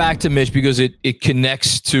want to get back to Mitch because it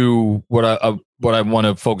connects to what I want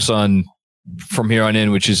to focus on from here on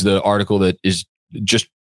in, which is the article that is just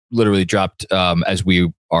literally dropped as we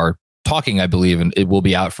are talking, I believe, and it will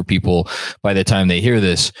be out for people by the time they hear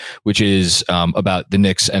this, which is about the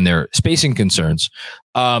Knicks and their spacing concerns.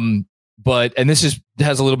 And this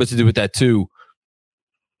has a little bit to do with that too.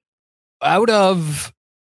 Out of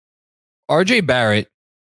RJ Barrett,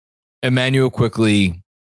 Emmanuel Quickley,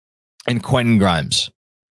 and Quentin Grimes,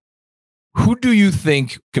 who do you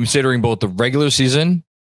think, considering both the regular season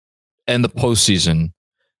and the postseason,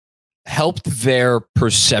 helped their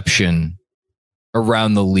perception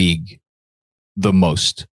around the league the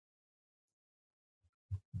most?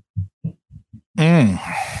 I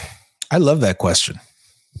love that question.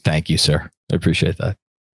 Thank you, sir. I appreciate that.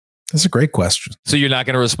 That's a great question. So you're not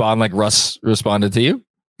going to respond like Russ responded to you?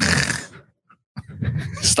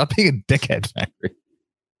 Stop being a dickhead, Factory.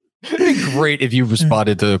 It'd be great if you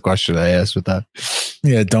responded to the question I asked with that.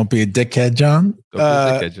 Yeah, don't be a dickhead, John. Don't be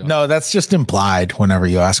a dickhead, John. No, that's just implied whenever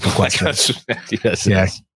you ask a question. Yes.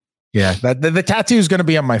 Yeah. The tattoo is going to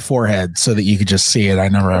be on my forehead so that you could just see it. I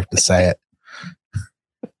never have to say it.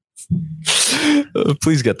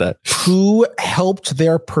 Please get that. Who helped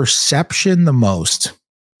their perception the most?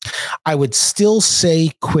 I would still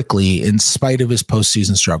say Quickley, in spite of his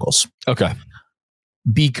postseason struggles. Okay.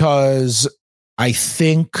 Because I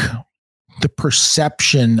think the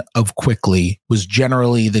perception of Quickley was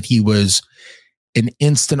generally that he was an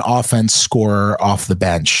instant offense scorer off the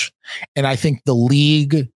bench. And I think the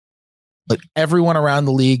league, like everyone around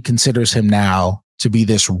the league, considers him now to be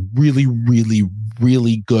this really, really,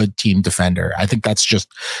 really good team defender. I think that's just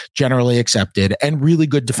generally accepted, and really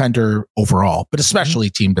good defender overall, but especially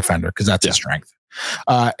team defender, because that's his strength.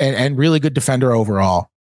 And really good defender overall.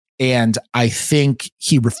 And I think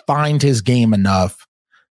he refined his game enough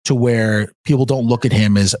to where people don't look at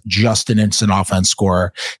him as just an instant offense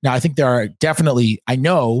scorer. Now, I think I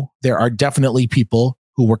know there are definitely people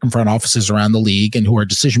who work in front offices around the league and who are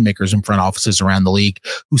decision makers in front offices around the league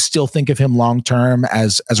who still think of him long-term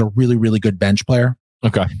as a really, really good bench player.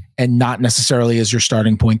 Okay. And not necessarily as your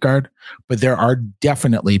starting point guard. But there are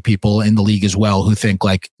definitely people in the league as well who think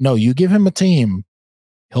like, no, you give him a team,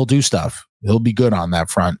 he'll do stuff. He'll be good on that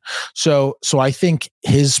front. So I think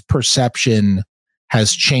his perception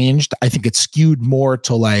has changed. I think it's skewed more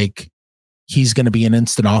to like, he's going to be an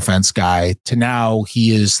instant offense guy, to now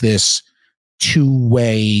he is this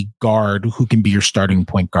two-way guard who can be your starting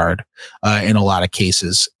point guard in a lot of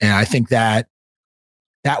cases. And I think that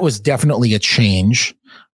was definitely a change.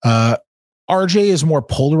 RJ is more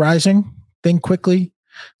polarizing than Quickley.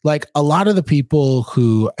 Like a lot of the people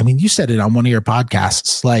who, I mean, you said it on one of your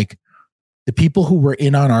podcasts, like the people who were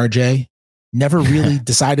in on RJ never really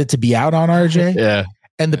decided to be out on RJ. Yeah.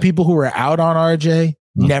 And the people who were out on RJ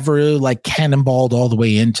never like cannonballed all the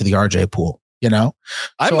way into the RJ pool, you know?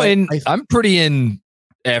 I'm pretty in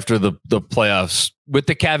after the playoffs, with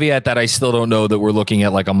the caveat that I still don't know that we're looking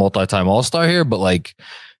at like a multi-time All-Star here, but like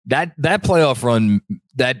that playoff run,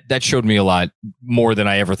 that showed me a lot more than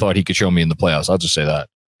I ever thought he could show me in the playoffs. I'll just say that.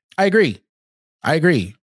 I agree. I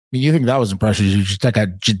mean, you think that was impressive? You just check out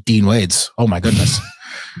Dean Wade's. Oh my goodness.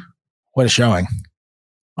 What a showing.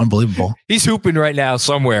 Unbelievable. He's hooping right now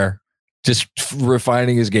somewhere, just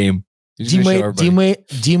refining his game. Dean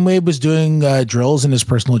Wade was doing drills in his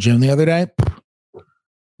personal gym the other day.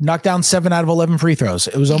 Knocked down 7 out of 11 free throws.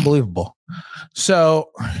 It was unbelievable.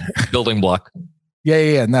 So building block.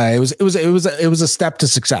 Yeah. No, it was a step to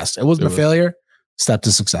success. It wasn't a failure. Step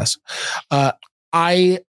to success.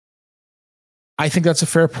 I think that's a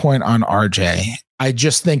fair point on RJ. I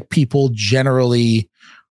just think people generally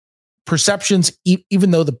perceptions, even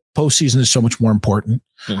though the postseason is so much more important,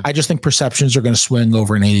 I just think perceptions are going to swing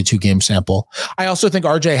over an 82 game sample. I also think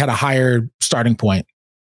RJ had a higher starting point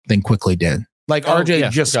than Quickley did. Like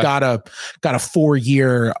RJ got a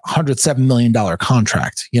 4-year, $107 million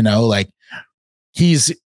contract, you know, like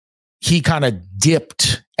he kind of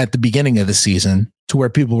dipped at the beginning of the season to where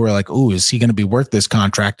people were like, "Oh, is he going to be worth this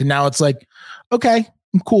contract?" And now it's like, okay,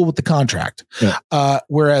 I'm cool with the contract. Yeah.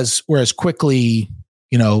 Whereas Quickley,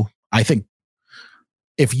 you know, I think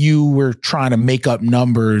if you were trying to make up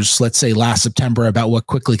numbers, let's say last September, about what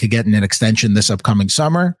Quickly could get in an extension this upcoming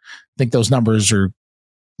summer, I think those numbers are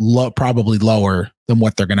probably lower than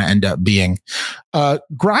what they're going to end up being.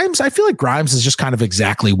 Grimes, I feel like Grimes is just kind of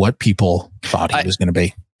exactly what people thought he was going to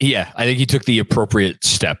be. Yeah, I think he took the appropriate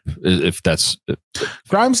step. If that's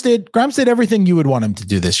Grimes did everything you would want him to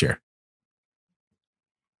do this year.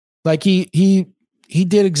 Like he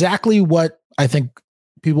did exactly what I think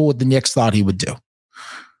people with the Knicks thought he would do.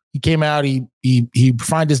 He came out, he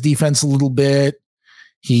refined his defense a little bit.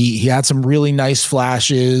 He had some really nice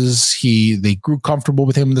flashes. They grew comfortable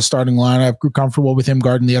with him in the starting lineup, grew comfortable with him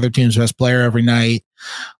guarding the other team's best player every night.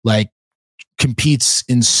 Like, competes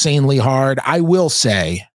insanely hard. I will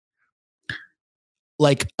say,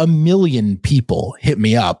 like, 1 million people hit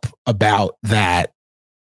me up about that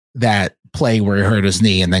play where he hurt his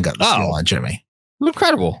knee and then got the steal on Jimmy.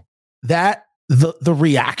 Incredible. That the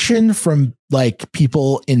reaction from like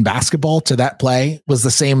people in basketball to that play was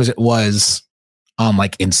the same as it was on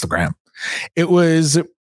like Instagram. It was,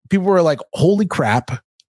 people were like, holy crap,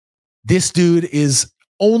 this dude is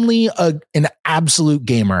only an absolute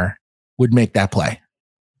gamer would make that play.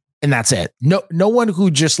 And that's it. No one who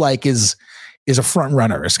just like is a front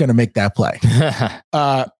runner is going to make that play.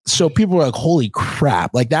 So people were like, holy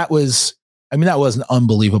crap. Like that was an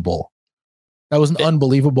unbelievable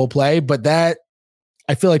play, but that,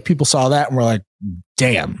 I feel like people saw that and were like,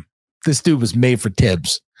 damn, this dude was made for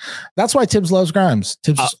Tibbs. That's why Tibbs loves Grimes.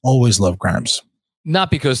 Tibbs has always loved Grimes. Not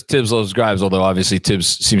because Tibbs loves Grimes, although obviously Tibbs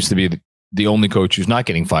seems to be the only coach who's not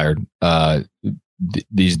getting fired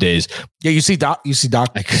these days. Yeah, you see Doc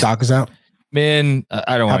is out. Man,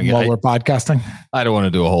 I don't want to get while we're podcasting. I don't want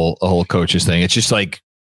to do a whole coaches thing. It's just like,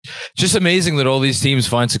 just amazing that all these teams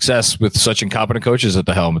find success with such incompetent coaches at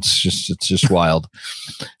the helm. It's just wild.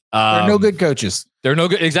 There are no good coaches. There are no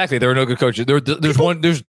good. Exactly. There are no good coaches. There's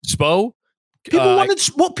Spo. People wanted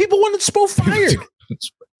Spo fired.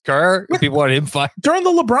 Kerr, people wanted him fired. During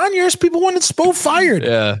the LeBron years, people wanted Spo fired.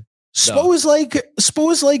 Yeah. Spo's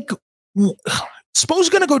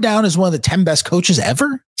going to go down as one of the 10 best coaches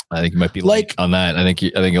ever. I think he might be like on that. I think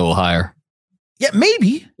a little higher. Yeah,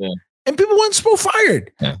 maybe. Yeah. And people want Spo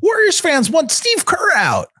fired. Yeah. Warriors fans want Steve Kerr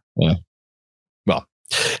out. Yeah. Well,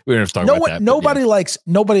 we don't have to talk about that. Nobody likes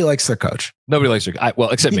their coach. Nobody likes their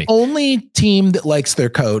except me. The only team that likes their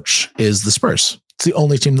coach is the Spurs. It's the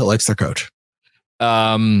only team that likes their coach.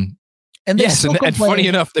 And funny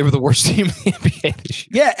enough, they were the worst team in the NBA this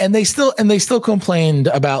year. Yeah, and they still complained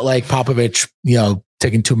about like Popovich,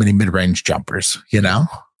 taking too many mid-range jumpers.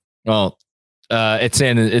 Well, it's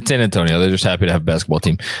San Antonio. They're just happy to have a basketball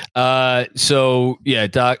team. So yeah,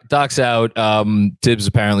 Doc's out. Tibbs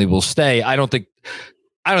apparently will stay. I don't think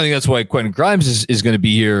that's why Quentin Grimes is going to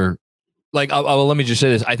be here. Like, let me just say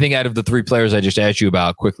this. I think out of the three players I just asked you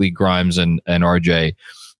about, Quickly, Grimes, and RJ,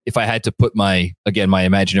 if I had to put my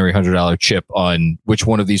imaginary $100 chip on which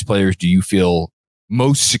one of these players do you feel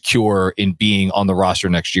most secure in being on the roster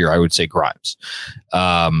next year, I would say Grimes.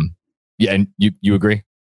 Yeah, and you agree?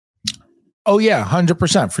 Oh yeah,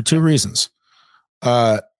 100% for two reasons.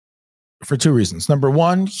 Number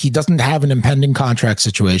one, he doesn't have an impending contract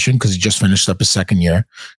situation because he just finished up his second year.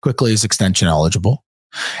 Quickly is extension eligible.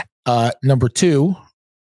 Number two,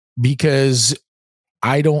 because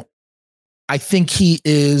I think he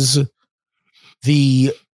is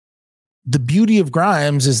the beauty of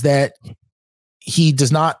Grimes is that he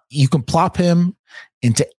does not, you can plop him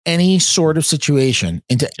into any sort of situation,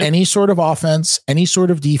 into any sort of offense, any sort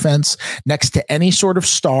of defense, next to any sort of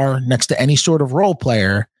star, next to any sort of role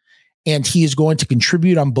player, and he is going to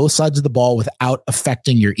contribute on both sides of the ball without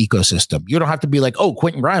affecting your ecosystem. You don't have to be like, oh,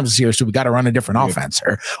 Quentin Grimes is here, so we got to run a different offense,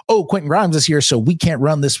 or oh, Quentin Grimes is here, so we can't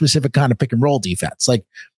run this specific kind of pick and roll defense. Like,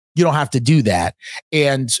 you don't have to do that.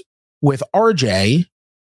 And with RJ,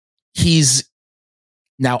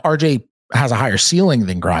 RJ has a higher ceiling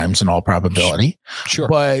than Grimes in all probability. Sure.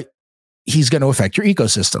 But he's going to affect your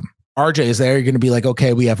ecosystem. RJ is there. You're going to be like,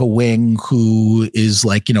 okay, we have a wing who is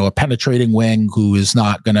like, a penetrating wing who is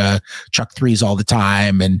not going to chuck threes all the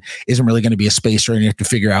time and isn't really going to be a spacer, and you have to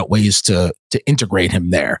figure out ways to integrate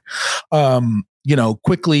him there.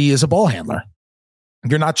 Quickly is a ball handler.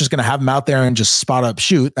 You're not just going to have him out there and just spot up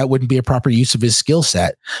shoot. That wouldn't be a proper use of his skill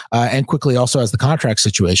set. And Quickly also has the contract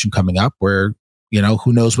situation coming up where,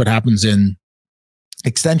 who knows what happens in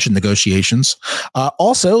extension negotiations.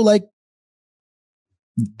 Also, like,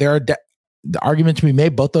 there are the argument to be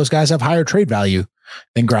made, both those guys have higher trade value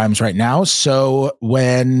than Grimes right now. So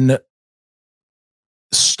when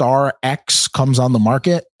Star X comes on the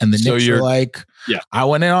market and the Knicks are like, I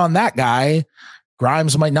went in on that guy,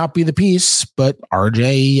 Grimes might not be the piece, but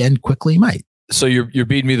RJ and Quickly might. So you're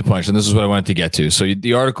beating me the punch, and this is what I wanted to get to. So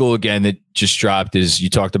the article again that just dropped is you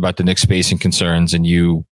talked about the Knicks spacing concerns, and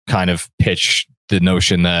you kind of pitched the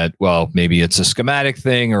notion that, well, maybe it's a schematic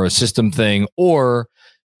thing or a system thing, or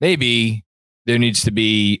maybe there needs to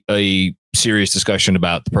be a serious discussion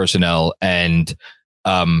about the personnel. And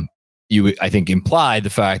you, I think, implied the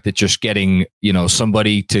fact that just getting,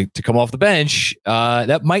 somebody to come off the bench,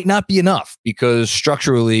 that might not be enough, because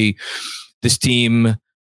structurally this team,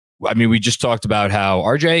 I mean, we just talked about how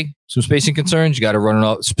RJ, some spacing concerns, you got to run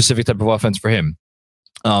a specific type of offense for him.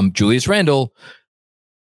 Julius Randle,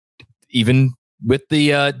 even with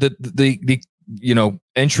the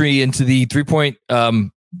entry into the 3-point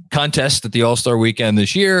contest at the All-Star weekend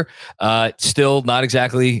this year, still not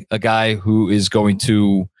exactly a guy who is going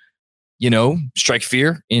to, strike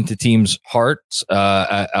fear into teams' hearts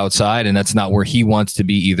outside, and that's not where he wants to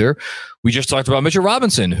be either. We just talked about Mitchell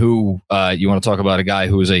Robinson, who you want to talk about a guy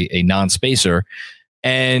who is a non-spacer,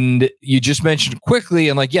 and you just mentioned Quickly,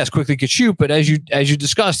 and yes, Quickly could shoot, but as you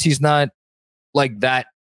discussed, he's not like that.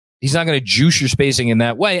 He's not going to juice your spacing in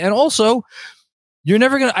that way, and also you're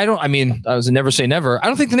never going to. I was a never say never. I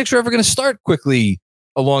don't think the Knicks are ever going to start Quickly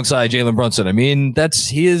alongside Jalen Brunson. I mean,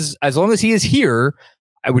 as long as he is here,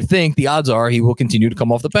 I would think the odds are he will continue to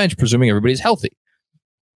come off the bench, presuming everybody's healthy.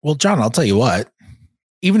 Well, John, I'll tell you what,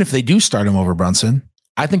 even if they do start him over Brunson,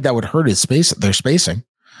 I think that would hurt their spacing.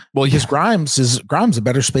 Well, because Grimes is a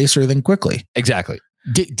better spacer than Quickly. Exactly.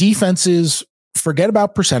 Defenses, forget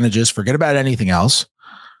about percentages, forget about anything else.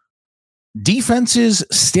 Defenses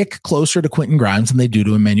stick closer to Quentin Grimes than they do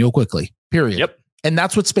to Emmanuel Quickly, period. Yep. And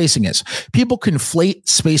that's what spacing is. People conflate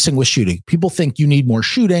spacing with shooting. People think you need more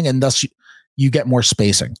shooting and thus you get more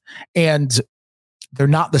spacing. And they're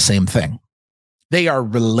not the same thing. They are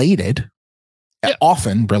related,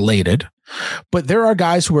 often related, but there are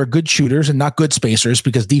guys who are good shooters and not good spacers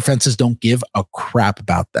because defenses don't give a crap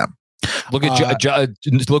about them. Look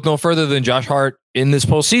at look no further than Josh Hart in this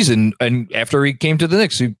postseason, and after he came to the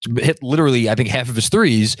Knicks, he hit literally, I think, half of his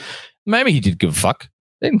threes. Maybe he didn't give a fuck.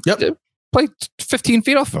 They played 15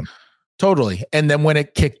 feet off him. Totally. And then when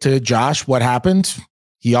it kicked to Josh, what happened?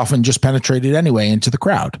 He often just penetrated anyway into the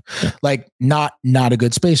crowd. Yeah. Not a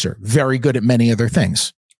good spacer. Very good at many other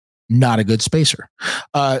things. Not a good spacer.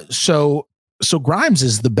 So Grimes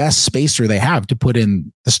is the best spacer they have to put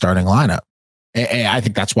in the starting lineup. And I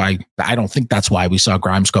think that's why. I don't think that's why we saw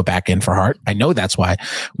Grimes go back in for Hart. I know that's why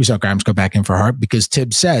we saw Grimes go back in for Hart, because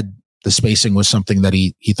Tibbs said the spacing was something that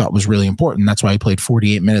he thought was really important. That's why he played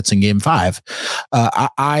 48 minutes in Game 5.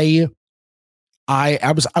 I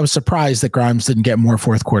was surprised that Grimes didn't get more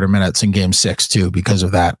fourth quarter minutes in Game 6 too, because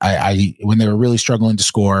of that. When they were really struggling to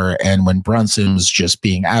score, and when Brunson was just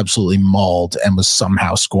being absolutely mauled and was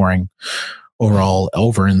somehow scoring overall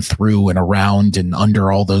over and through and around and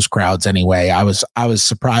under all those crowds anyway, I was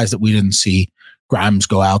surprised that we didn't see Grimes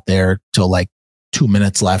go out there till 2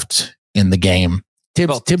 minutes left in the game.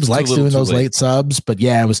 Tibbs likes doing those late subs, but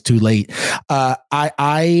yeah, it was too late. That's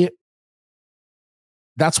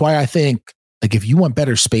why I think, if you want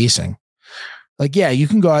better spacing, you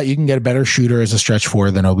can go out, you can get a better shooter as a stretch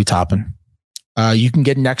four than Obi Toppin. You can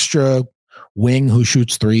get an extra wing who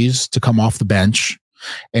shoots threes to come off the bench.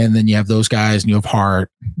 And then you have those guys, and you have Hart,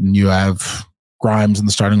 and you have Grimes in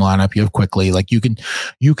the starting lineup. You have Quickly. You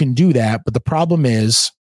can do that. But the problem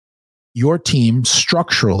is your team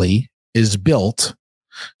structurally is built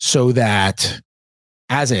so that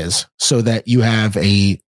you have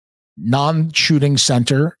a non-shooting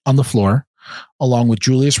center on the floor, along with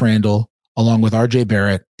Julius Randle, along with RJ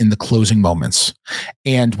Barrett in the closing moments.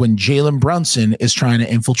 And when Jalen Brunson is trying to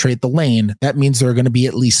infiltrate the lane, that means there are going to be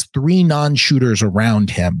at least 3 non-shooters around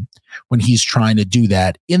him when he's trying to do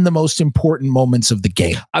that in the most important moments of the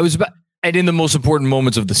game. And in the most important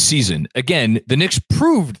moments of the season. Again, the Knicks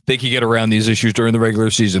proved they could get around these issues during the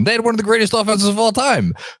regular season. They had one of the greatest offenses of all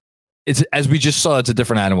time. It's, as we just saw, it's a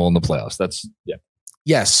different animal in the playoffs.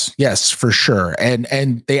 Yes, for sure.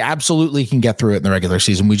 And they absolutely can get through it in the regular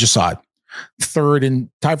season. We just saw it.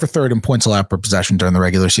 Tied for third in points allowed per possession during the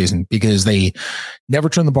regular season, because they never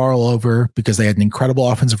turned the ball over, because they had an incredible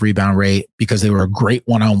offensive rebound rate, because they were a great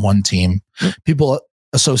one-on-one team. People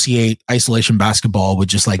associate isolation basketball with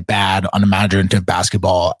just bad, unimaginative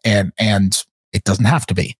basketball, and it doesn't have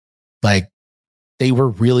to be. They were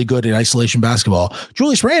really good at isolation basketball.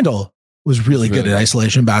 Julius Randle was really good at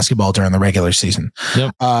isolation basketball during the regular season.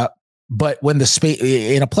 Yep. But when in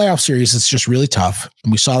a playoff series, it's just really tough.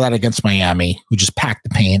 And we saw that against Miami, who just packed the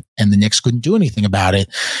paint, and the Knicks couldn't do anything about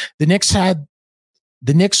it. The Knicks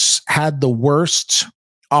had the worst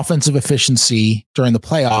offensive efficiency during the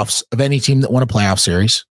playoffs of any team that won a playoff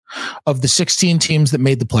series. Of the 16 teams that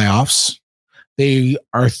made the playoffs, They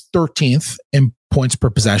are 13th in points per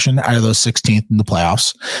possession out of those 16th in the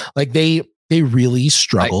playoffs. Like they really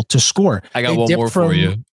struggle to score. I got one more for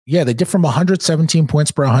you. Yeah, they dip from 117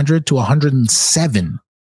 points per 100 to 107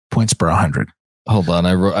 points per 100. Hold on,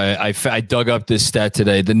 I dug up this stat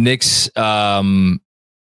today. The Knicks,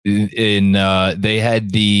 they had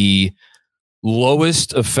the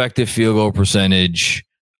lowest effective field goal percentage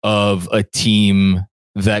of a team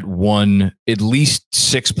that won at least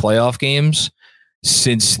 6 playoff games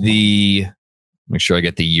since make sure I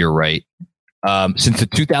get the year right. Since the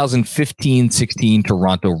 2015-16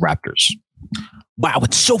 Toronto Raptors. Wow,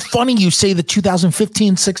 it's so funny you say the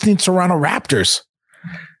 2015-16 Toronto Raptors,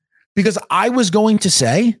 because I was going to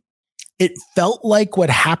say it felt like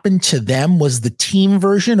what happened to them was the team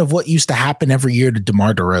version of what used to happen every year to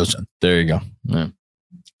DeMar DeRozan. There you go. Yeah.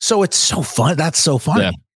 So it's so fun. That's so funny.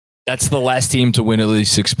 Yeah. That's the last team to win at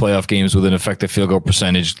least 6 playoff games with an effective field goal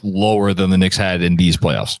percentage lower than the Knicks had in these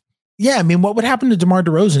playoffs. Yeah, I mean, what would happen to DeMar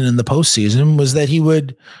DeRozan in the postseason was that he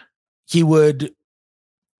would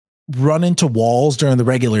run into walls during the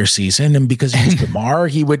regular season, and because he's DeMar,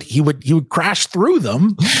 he would crash through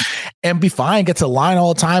them and be fine. Gets a line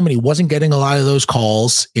all the time, and he wasn't getting a lot of those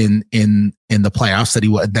calls in the playoffs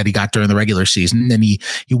that he got during the regular season, and he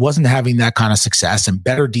wasn't having that kind of success. And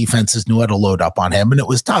better defenses knew how to load up on him, and it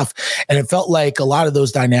was tough. And it felt like a lot of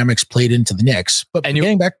those dynamics played into the Knicks. But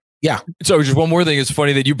getting back. Yeah. So just one more thing. It's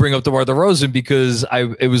funny that you bring up DeMar DeRozan because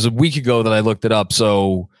it was a week ago that I looked it up.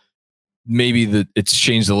 So maybe it's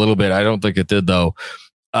changed a little bit. I don't think it did though.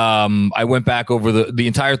 I went back over the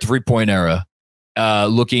entire 3-point era,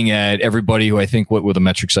 looking at everybody who I think what were the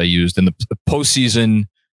metrics I used in the postseason,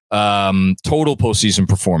 total postseason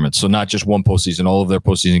performance. So not just one postseason, all of their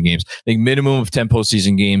postseason games. I think minimum of 10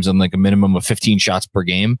 postseason games and like a minimum of 15 shots per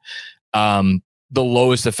game. The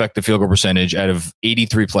lowest effective field goal percentage out of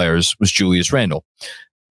 83 players was Julius Randle.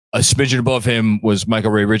 A smidgen above him was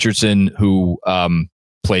Michael Ray Richardson, who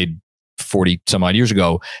played 40 some odd years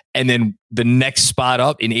ago. And then the next spot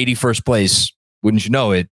up in 81st place, wouldn't you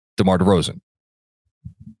know it, DeMar DeRozan.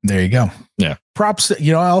 There you go. Yeah. Props.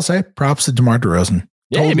 I'll say props to DeMar DeRozan.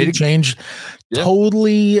 Yeah, totally changed. Yeah.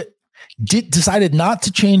 Totally decided not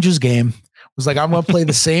to change his game. Was like, I'm going to play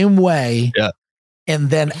the same way. Yeah.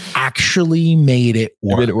 And then actually made it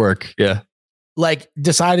work. Made it work. Yeah. Like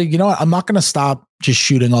decided, I'm not going to stop just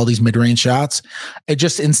shooting all these mid-range shots. I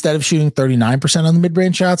just, instead of shooting 39% on the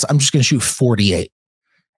mid-range shots, I'm just going to shoot 48.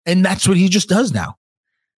 And that's what he just does now.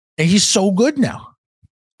 And he's so good now.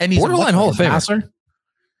 And he's borderline Hall of Famer.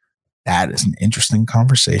 That is an interesting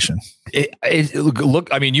conversation.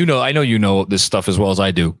 Look, I mean, I know you know this stuff as well as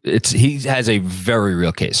I do. He has a very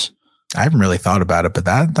real case. I haven't really thought about it, but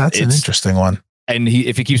that's an interesting one. And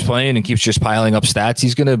if he keeps playing and keeps just piling up stats,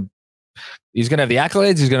 he's gonna have the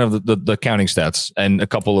accolades. He's gonna have the counting stats and a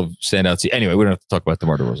couple of standouts. Anyway, we don't have to talk about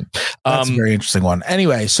DeMar DeRozan. That's a very interesting one.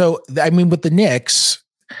 Anyway, so I mean, with the Knicks,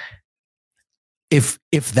 if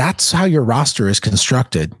that's how your roster is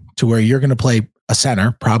constructed, to where you're going to play a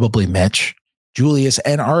center, probably Mitch, Julius,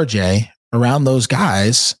 and RJ around those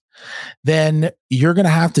guys, then you're going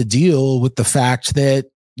to have to deal with the fact that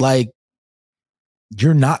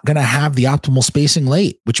you're not going to have the optimal spacing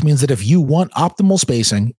late, which means that if you want optimal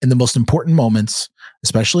spacing in the most important moments,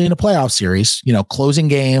 especially in a playoff series, closing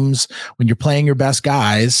games, when you're playing your best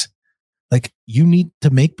guys, you need to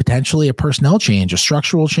make potentially a personnel change, a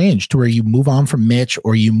structural change, to where you move on from Mitch,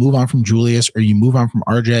 or you move on from Julius, or you move on from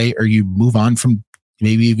RJ, or you move on from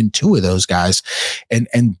maybe even 2 of those guys. And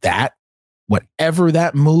that, whatever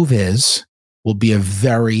that move is, will be a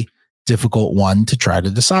very difficult one to try to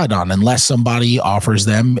decide on, unless somebody offers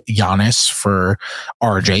them Giannis for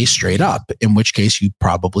RJ straight up, in which case you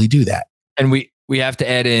probably do that. And we have to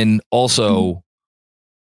add in also,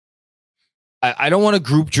 I don't want to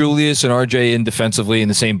group Julius and RJ in defensively in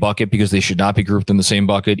the same bucket, because they should not be grouped in the same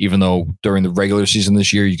bucket, even though during the regular season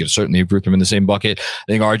this year, you could certainly group them in the same bucket.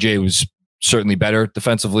 I think RJ was certainly better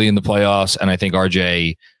defensively in the playoffs, and I think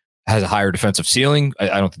RJ has a higher defensive ceiling.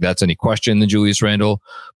 I don't think that's any question than Julius Randle.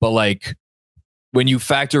 But when you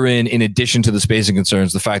factor in addition to the spacing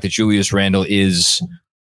concerns, the fact that Julius Randle is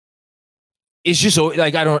just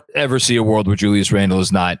I don't ever see a world where Julius Randle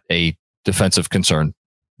is not a defensive concern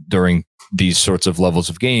during these sorts of levels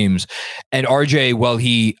of games. And RJ, while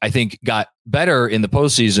he, I think, got better in the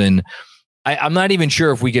postseason, I'm not even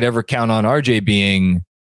sure if we could ever count on RJ being,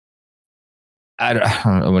 I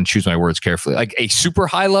want to choose my words carefully, a super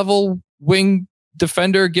high level wing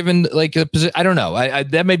defender, given a position. I don't know.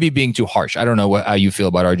 That may be being too harsh. I don't know how you feel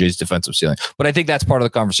about RJ's defensive ceiling, but I think that's part of the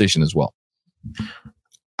conversation as well.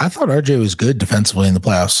 I thought RJ was good defensively in the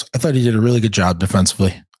playoffs. I thought he did a really good job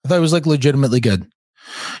defensively. I thought it was like legitimately good.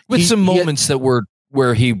 With some moments that were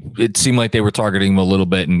where it seemed like they were targeting him a little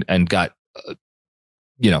bit and got,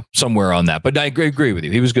 somewhere on that. But I agree with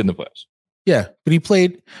you. He was good in the playoffs. Yeah, but he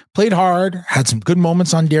played hard, had some good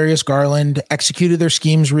moments on Darius Garland, executed their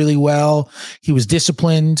schemes really well. He was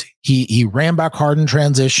disciplined. He ran back hard in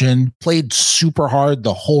transition, played super hard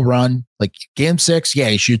the whole run. Like game 6,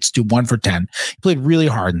 he shoots to 1 for 10. He played really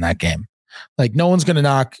hard in that game. Like no one's going to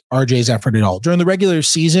knock RJ's effort at all. During the regular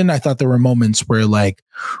season, I thought there were moments where like,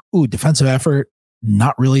 defensive effort,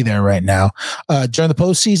 not really there right now. During the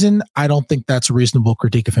postseason, I don't think that's a reasonable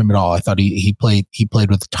critique of him at all. I thought he played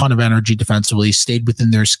with a ton of energy defensively, stayed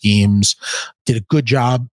within their schemes, did a good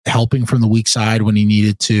job helping from the weak side when he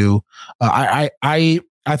needed to. I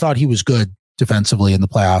thought he was good defensively in the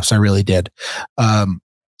playoffs. I really did.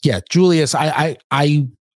 Julius, I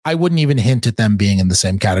wouldn't even hint at them being in the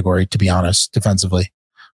same category, to be honest, defensively.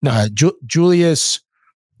 No, Julius,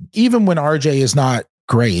 even when RJ is not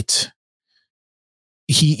great,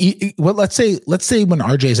 let's say when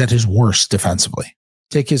RJ is at his worst defensively,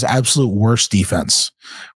 take his absolute worst defense,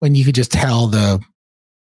 when you could just tell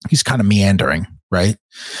he's kind of meandering, right?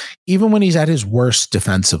 Even when he's at his worst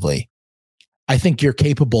defensively, I think you're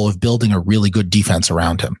capable of building a really good defense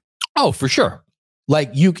around him. Oh, for sure. Like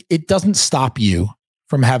it doesn't stop you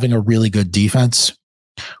from having a really good defense.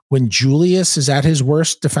 When Julius is at his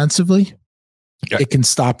worst defensively, it can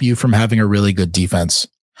stop you from having a really good defense.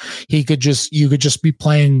 You could just be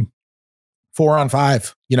playing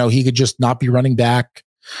 4-on-5. He could just not be running back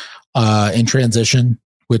in transition,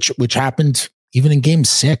 which happened even in game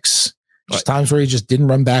 6. There's times where he just didn't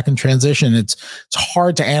run back in transition. It's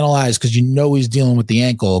hard to analyze because he's dealing with the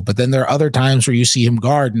ankle, but then there are other times where you see him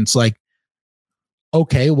guard and it's like,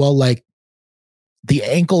 okay, well, like the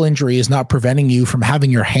ankle injury is not preventing you from having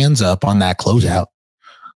your hands up on that closeout.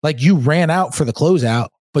 Like you ran out for the closeout,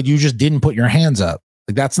 but you just didn't put your hands up.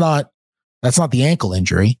 Like that's not the ankle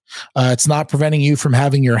injury. It's not preventing you from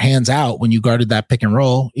having your hands out when you guarded that pick and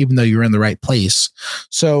roll, even though you're in the right place.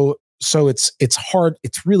 So it's hard.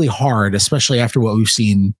 It's really hard, especially after what we've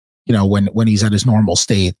seen, when he's at his normal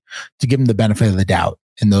state, to give him the benefit of the doubt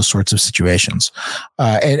in those sorts of situations.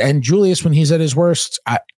 And Julius, when he's at his worst,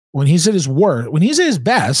 when he's at his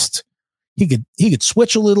best, he could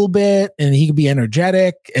switch a little bit and he could be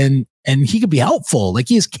energetic and he could be helpful. Like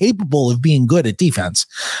he is capable of being good at defense.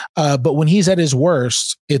 But when he's at his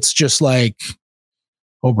worst, it's just like,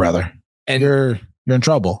 oh brother, and you're in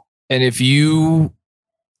trouble. And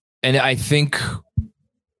I think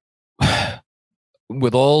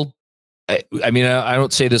with all, I mean, I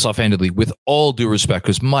don't say this offhandedly, with all due respect,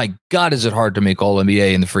 because my God, is it hard to make all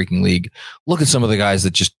NBA in the freaking league. Look at some of the guys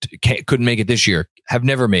that just couldn't make it this year, have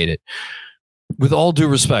never made it. With all due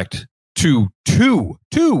respect to two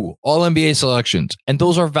all NBA selections, and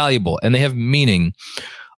those are valuable and they have meaning.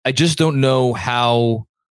 I just don't know how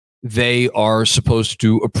they are supposed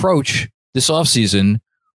to approach this offseason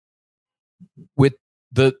with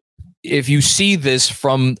if you see this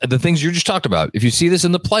from the things you just talked about, if you see this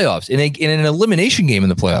in the playoffs, in an elimination game in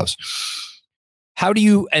the playoffs, how do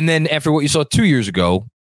you, and then after what you saw 2 years ago,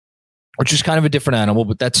 which is kind of a different animal,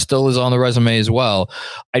 but that still is on the resume as well.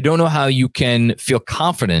 I don't know how you can feel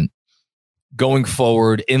confident going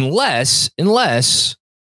forward unless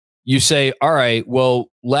you say, all right, well,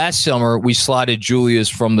 last summer we slotted Julius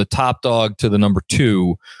from the top dog to the number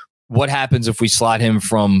 2. What happens if we slot him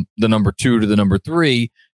from the number 2 to the number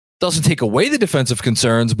 3? Doesn't take away the defensive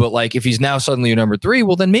concerns, but like if he's now suddenly your number 3,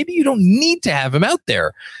 well, then maybe you don't need to have him out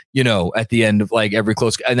there, at the end of like every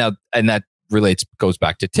close. And that goes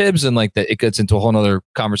back to Tibbs and like that it gets into a whole nother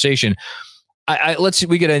conversation. Let's see,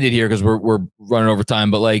 we get ended here because we're running over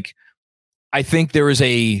time, but like I think there is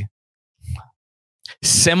a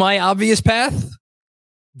semi-obvious path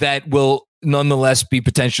that will nonetheless be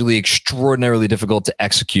potentially extraordinarily difficult to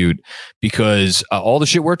execute because all the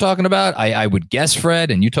shit we're talking about, I would guess,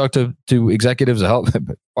 Fred, and you talk to executives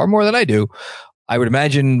far more than I do. I would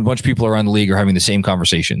imagine a bunch of people around the league are having the same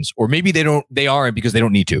conversations, or maybe they aren't because they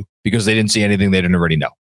don't need to, because they didn't see anything they didn't already know.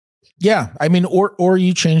 Yeah. I mean, or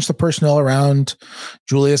you change the personnel around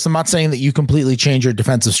Julius. I'm not saying that you completely change your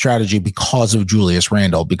defensive strategy because of Julius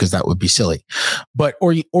Randle, because that would be silly, but,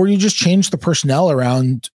 or you just change the personnel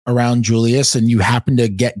around Julius and you happen to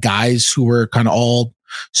get guys who are kind of all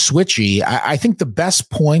switchy. I think the best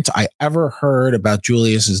point I ever heard about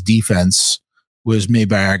Julius's defense was made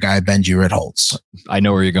by our guy, Benji Ritholtz. I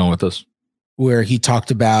know where you're going with this, where he talked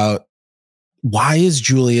about why is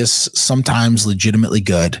Julius sometimes legitimately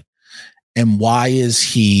good and why is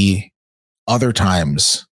he other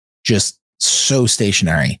times just so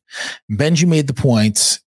stationary. Benji made the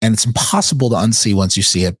point and it's impossible to unsee once you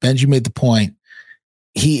see it. Benji made the point.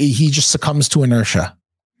 He just succumbs to inertia.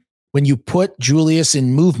 When you put Julius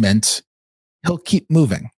in movement, he'll keep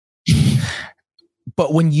moving.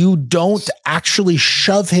 But when you don't actually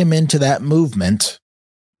shove him into that movement,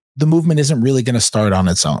 the movement isn't really going to start on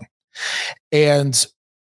its own. And,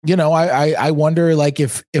 you know, I wonder, like,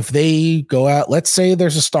 if they go out, let's say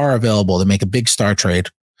there's a star available to make a big star trade,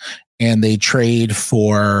 and they trade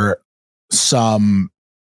for some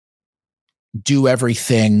do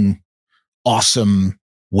everything awesome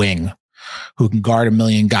wing who can guard a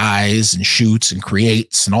million guys and shoots and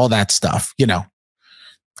creates and all that stuff. You know,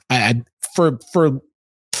 for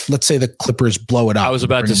let's say the Clippers blow it up. I was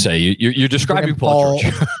about to say, you're describing Paul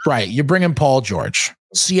George. Right. You bring in Paul George,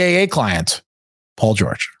 CAA client, Paul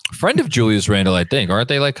George. Friend of Julius Randle, I think. Aren't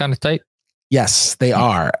they like kind of tight? Yes, they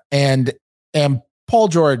are. And Paul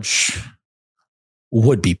George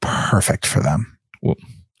would be perfect for them. Well,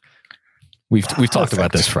 we've talked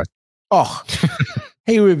about this, Fred. Oh,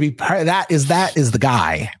 he would be. That is the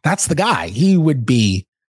guy. That's the guy. He would be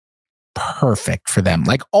perfect for them.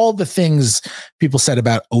 Like all the things people said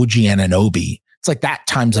about OG Anunoby, it's like that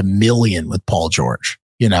times a million with Paul George.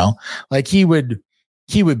 You know, like he would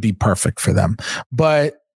be perfect for them.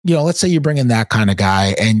 But you know, let's say you bring in that kind of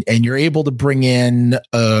guy, and you're able to bring in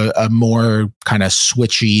a more kind of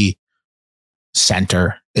switchy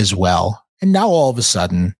center as well. And now all of a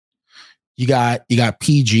sudden, you got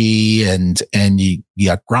PG and you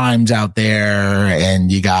got Grimes out there,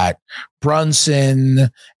 and you got Brunson,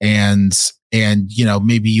 and you know,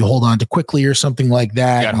 maybe you hold on to Quickly or something like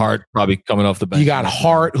that. You got Hart probably coming off the bench. You got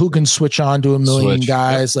Hart who can switch on to a million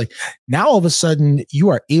guys. Yep. Like now all of a sudden you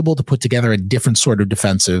are able to put together a different sort of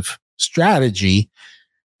defensive strategy,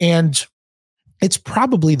 and it's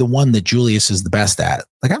probably the one that Julius is the best at.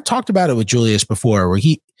 Like I've talked about it with Julius before, where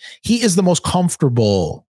he is the most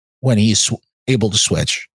comfortable when he's able to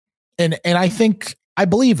switch. And I think I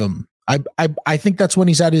believe him. I think that's when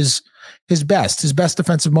he's at his best. His best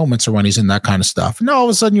defensive moments are when he's in that kind of stuff. And all of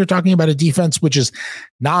a sudden you're talking about a defense which is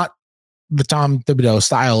not the Tom Thibodeau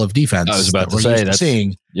style of defense. I was about to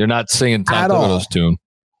say you're not singing Tom Thibodeau's tune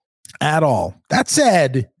at all. That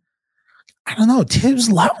said, I don't know. Tibbs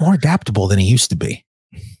a lot more adaptable than he used to be.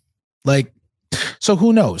 Like, so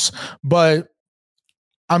who knows? But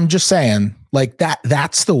I'm just saying, like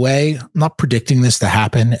that's the way. I'm not predicting this to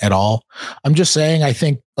happen at all. I'm just saying, I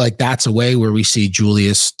think like that's a way where we see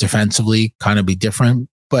Julius defensively kind of be different.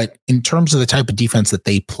 But in terms of the type of defense that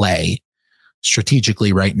they play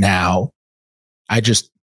strategically right now,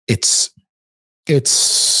 it's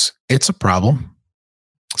a problem.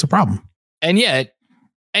 It's a problem. And yet,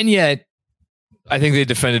 I think they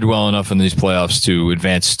defended well enough in these playoffs to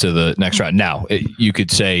advance to the next round. Now, you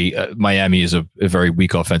could say Miami is a very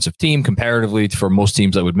weak offensive team comparatively for most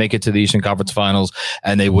teams that would make it to the Eastern Conference Finals,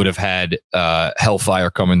 and they would have had hellfire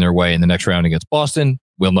coming their way in the next round against Boston.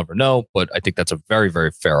 We'll never know, but I think that's a very,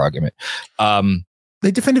 very fair argument.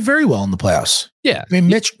 They defended very well in the playoffs. Yeah. I mean,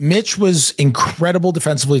 Mitch was incredible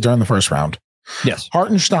defensively during the first round. Yes.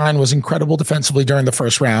 Hartenstein was incredible defensively during the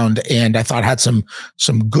first round, and I thought had some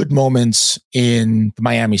good moments in the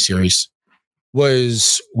Miami series.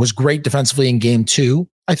 Was great defensively in game 2,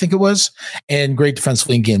 I think it was, and great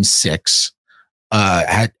defensively in game 6.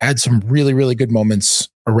 Had some really, really good moments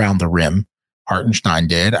around the rim. Hartenstein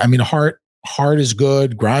did. I mean, Hart is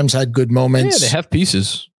good. Grimes had good moments. Yeah, they have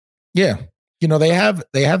pieces. Yeah. You know, they have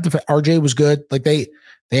RJ was good. Like they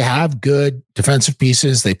have good defensive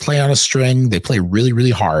pieces. They play on a string. They play really,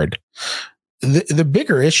 really hard. The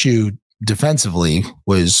bigger issue defensively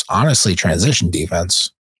was honestly transition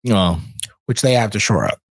defense, which they have to shore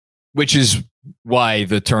up. Which is why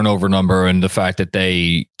the turnover number and the fact that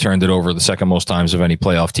they turned it over the second most times of any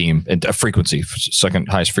playoff team and second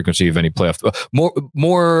highest frequency of any playoff.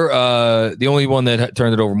 The only one that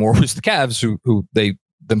turned it over more was the Cavs, who they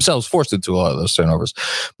themselves forced into a lot of those turnovers.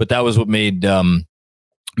 But that was what made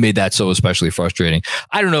that so especially frustrating.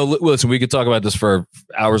 I don't know. Listen, we could talk about this for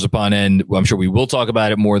hours upon end. I'm sure we will talk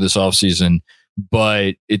about it more this offseason,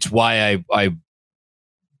 but it's why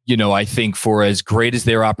I think for as great as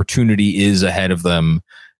their opportunity is ahead of them,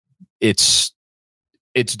 it's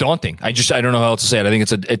daunting. I don't know how else to say it. I think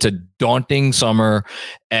it's a daunting summer,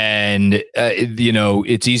 and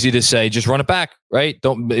it's easy to say, just run it back, right?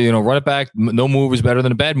 Don't, run it back. No move is better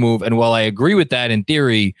than a bad move. And while I agree with that in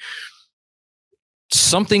theory,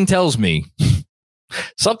 something tells me,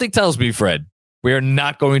 Fred, we are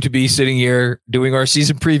not going to be sitting here doing our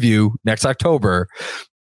season preview next October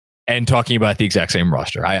and talking about the exact same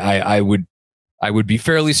roster. I would be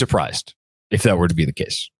fairly surprised if that were to be the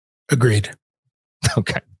case. Agreed.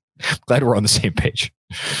 Okay. Glad we're on the same page.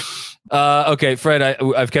 Okay, Fred,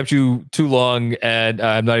 I've kept you too long, and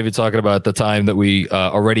I'm not even talking about the time that we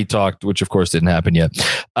already talked, which of course didn't happen yet.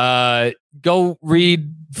 Go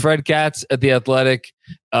read Fred Katz at The Athletic.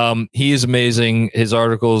 He is amazing. His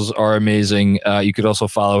articles are amazing. You could also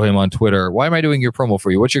follow him on Twitter. Why am I doing your promo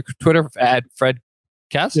for you? What's your Twitter at Fred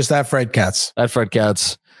Katz? Just at Fred Katz. At Fred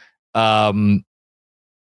Katz.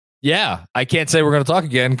 Yeah, I can't say we're going to talk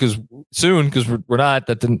again because we're not.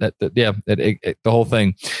 The whole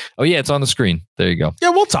thing. Oh yeah, it's on the screen. There you go. Yeah,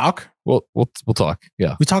 we'll talk. We'll talk.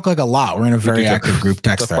 Yeah, we talk like a lot. We're in a very active group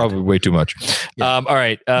text. That's probably way too much. Yeah. All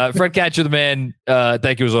right, Fred Katz, you're the man.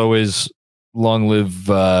 Thank you as always. Long live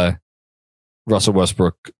Russell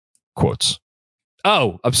Westbrook. Quotes.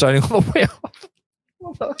 Oh, I'm signing all the way off.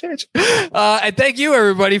 And thank you,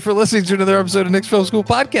 everybody, for listening to another episode of Nick's Film School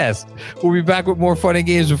Podcast. We'll be back with more fun and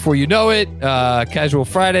games before you know it. Casual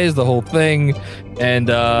Fridays, the whole thing. And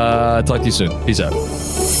talk to you soon. Peace out.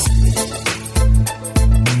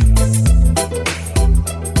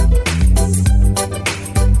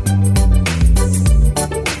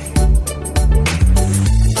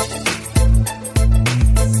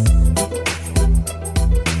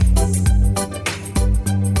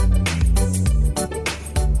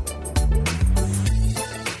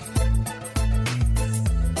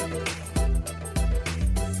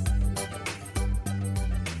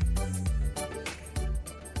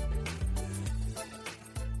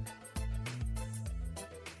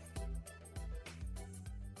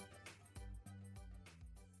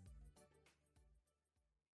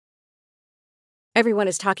 Everyone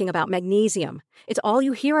is talking about magnesium. It's all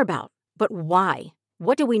you hear about. But why?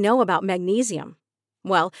 What do we know about magnesium?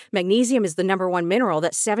 Well, magnesium is the number one mineral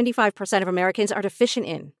that 75% of Americans are deficient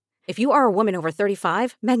in. If you are a woman over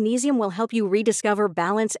 35, magnesium will help you rediscover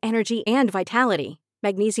balance, energy, and vitality.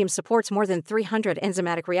 Magnesium supports more than 300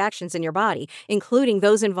 enzymatic reactions in your body, including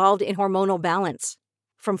those involved in hormonal balance.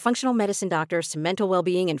 From functional medicine doctors to mental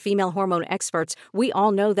well-being and female hormone experts, we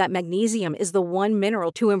all know that magnesium is the one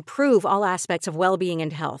mineral to improve all aspects of well-being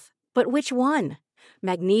and health. But which one?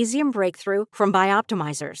 Magnesium Breakthrough from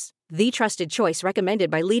Bioptimizers, the trusted choice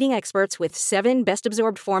recommended by leading experts with 7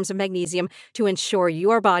 best-absorbed forms of magnesium to ensure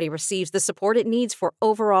your body receives the support it needs for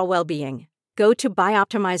overall well-being. Go to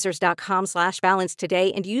bioptimizers.com/balance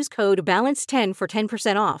today and use code BALANCE10 for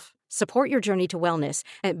 10% off. Support your journey to wellness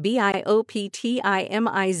at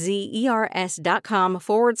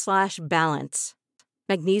bioptimizers.com/balance.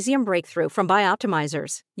 Magnesium Breakthrough from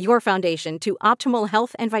Bioptimizers, your foundation to optimal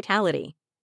health and vitality.